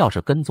谁要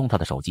是跟踪他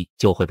的手机，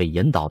就会被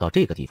引导到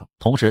这个地方，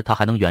同时他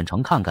还能远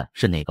程看看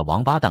是哪个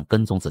王八蛋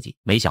跟踪自己。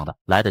没想到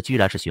来的居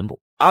然是巡捕。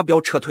阿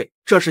彪撤退，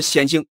这是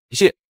陷阱。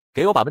是，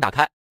给我把门打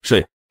开。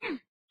是。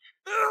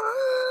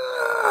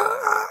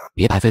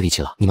别白费力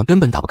气了，你们根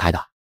本打不开的。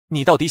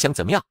你到底想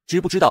怎么样？知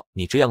不知道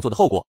你这样做的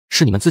后果？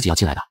是你们自己要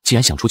进来的，既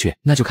然想出去，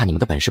那就看你们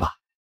的本事吧。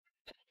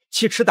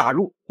奇耻大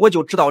辱！我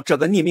就知道这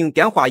个匿名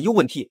电话有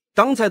问题。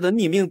刚才的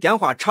匿名电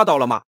话查到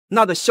了吗？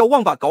那个小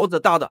王八羔子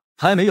打的？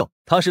还没有，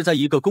他是在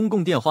一个公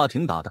共电话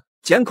亭打的。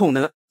监控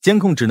呢？监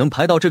控只能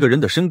拍到这个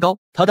人的身高，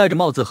他戴着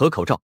帽子和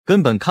口罩，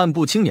根本看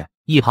不清脸。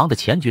一旁的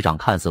钱局长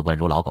看似稳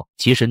如老狗，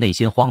其实内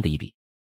心慌的一笔。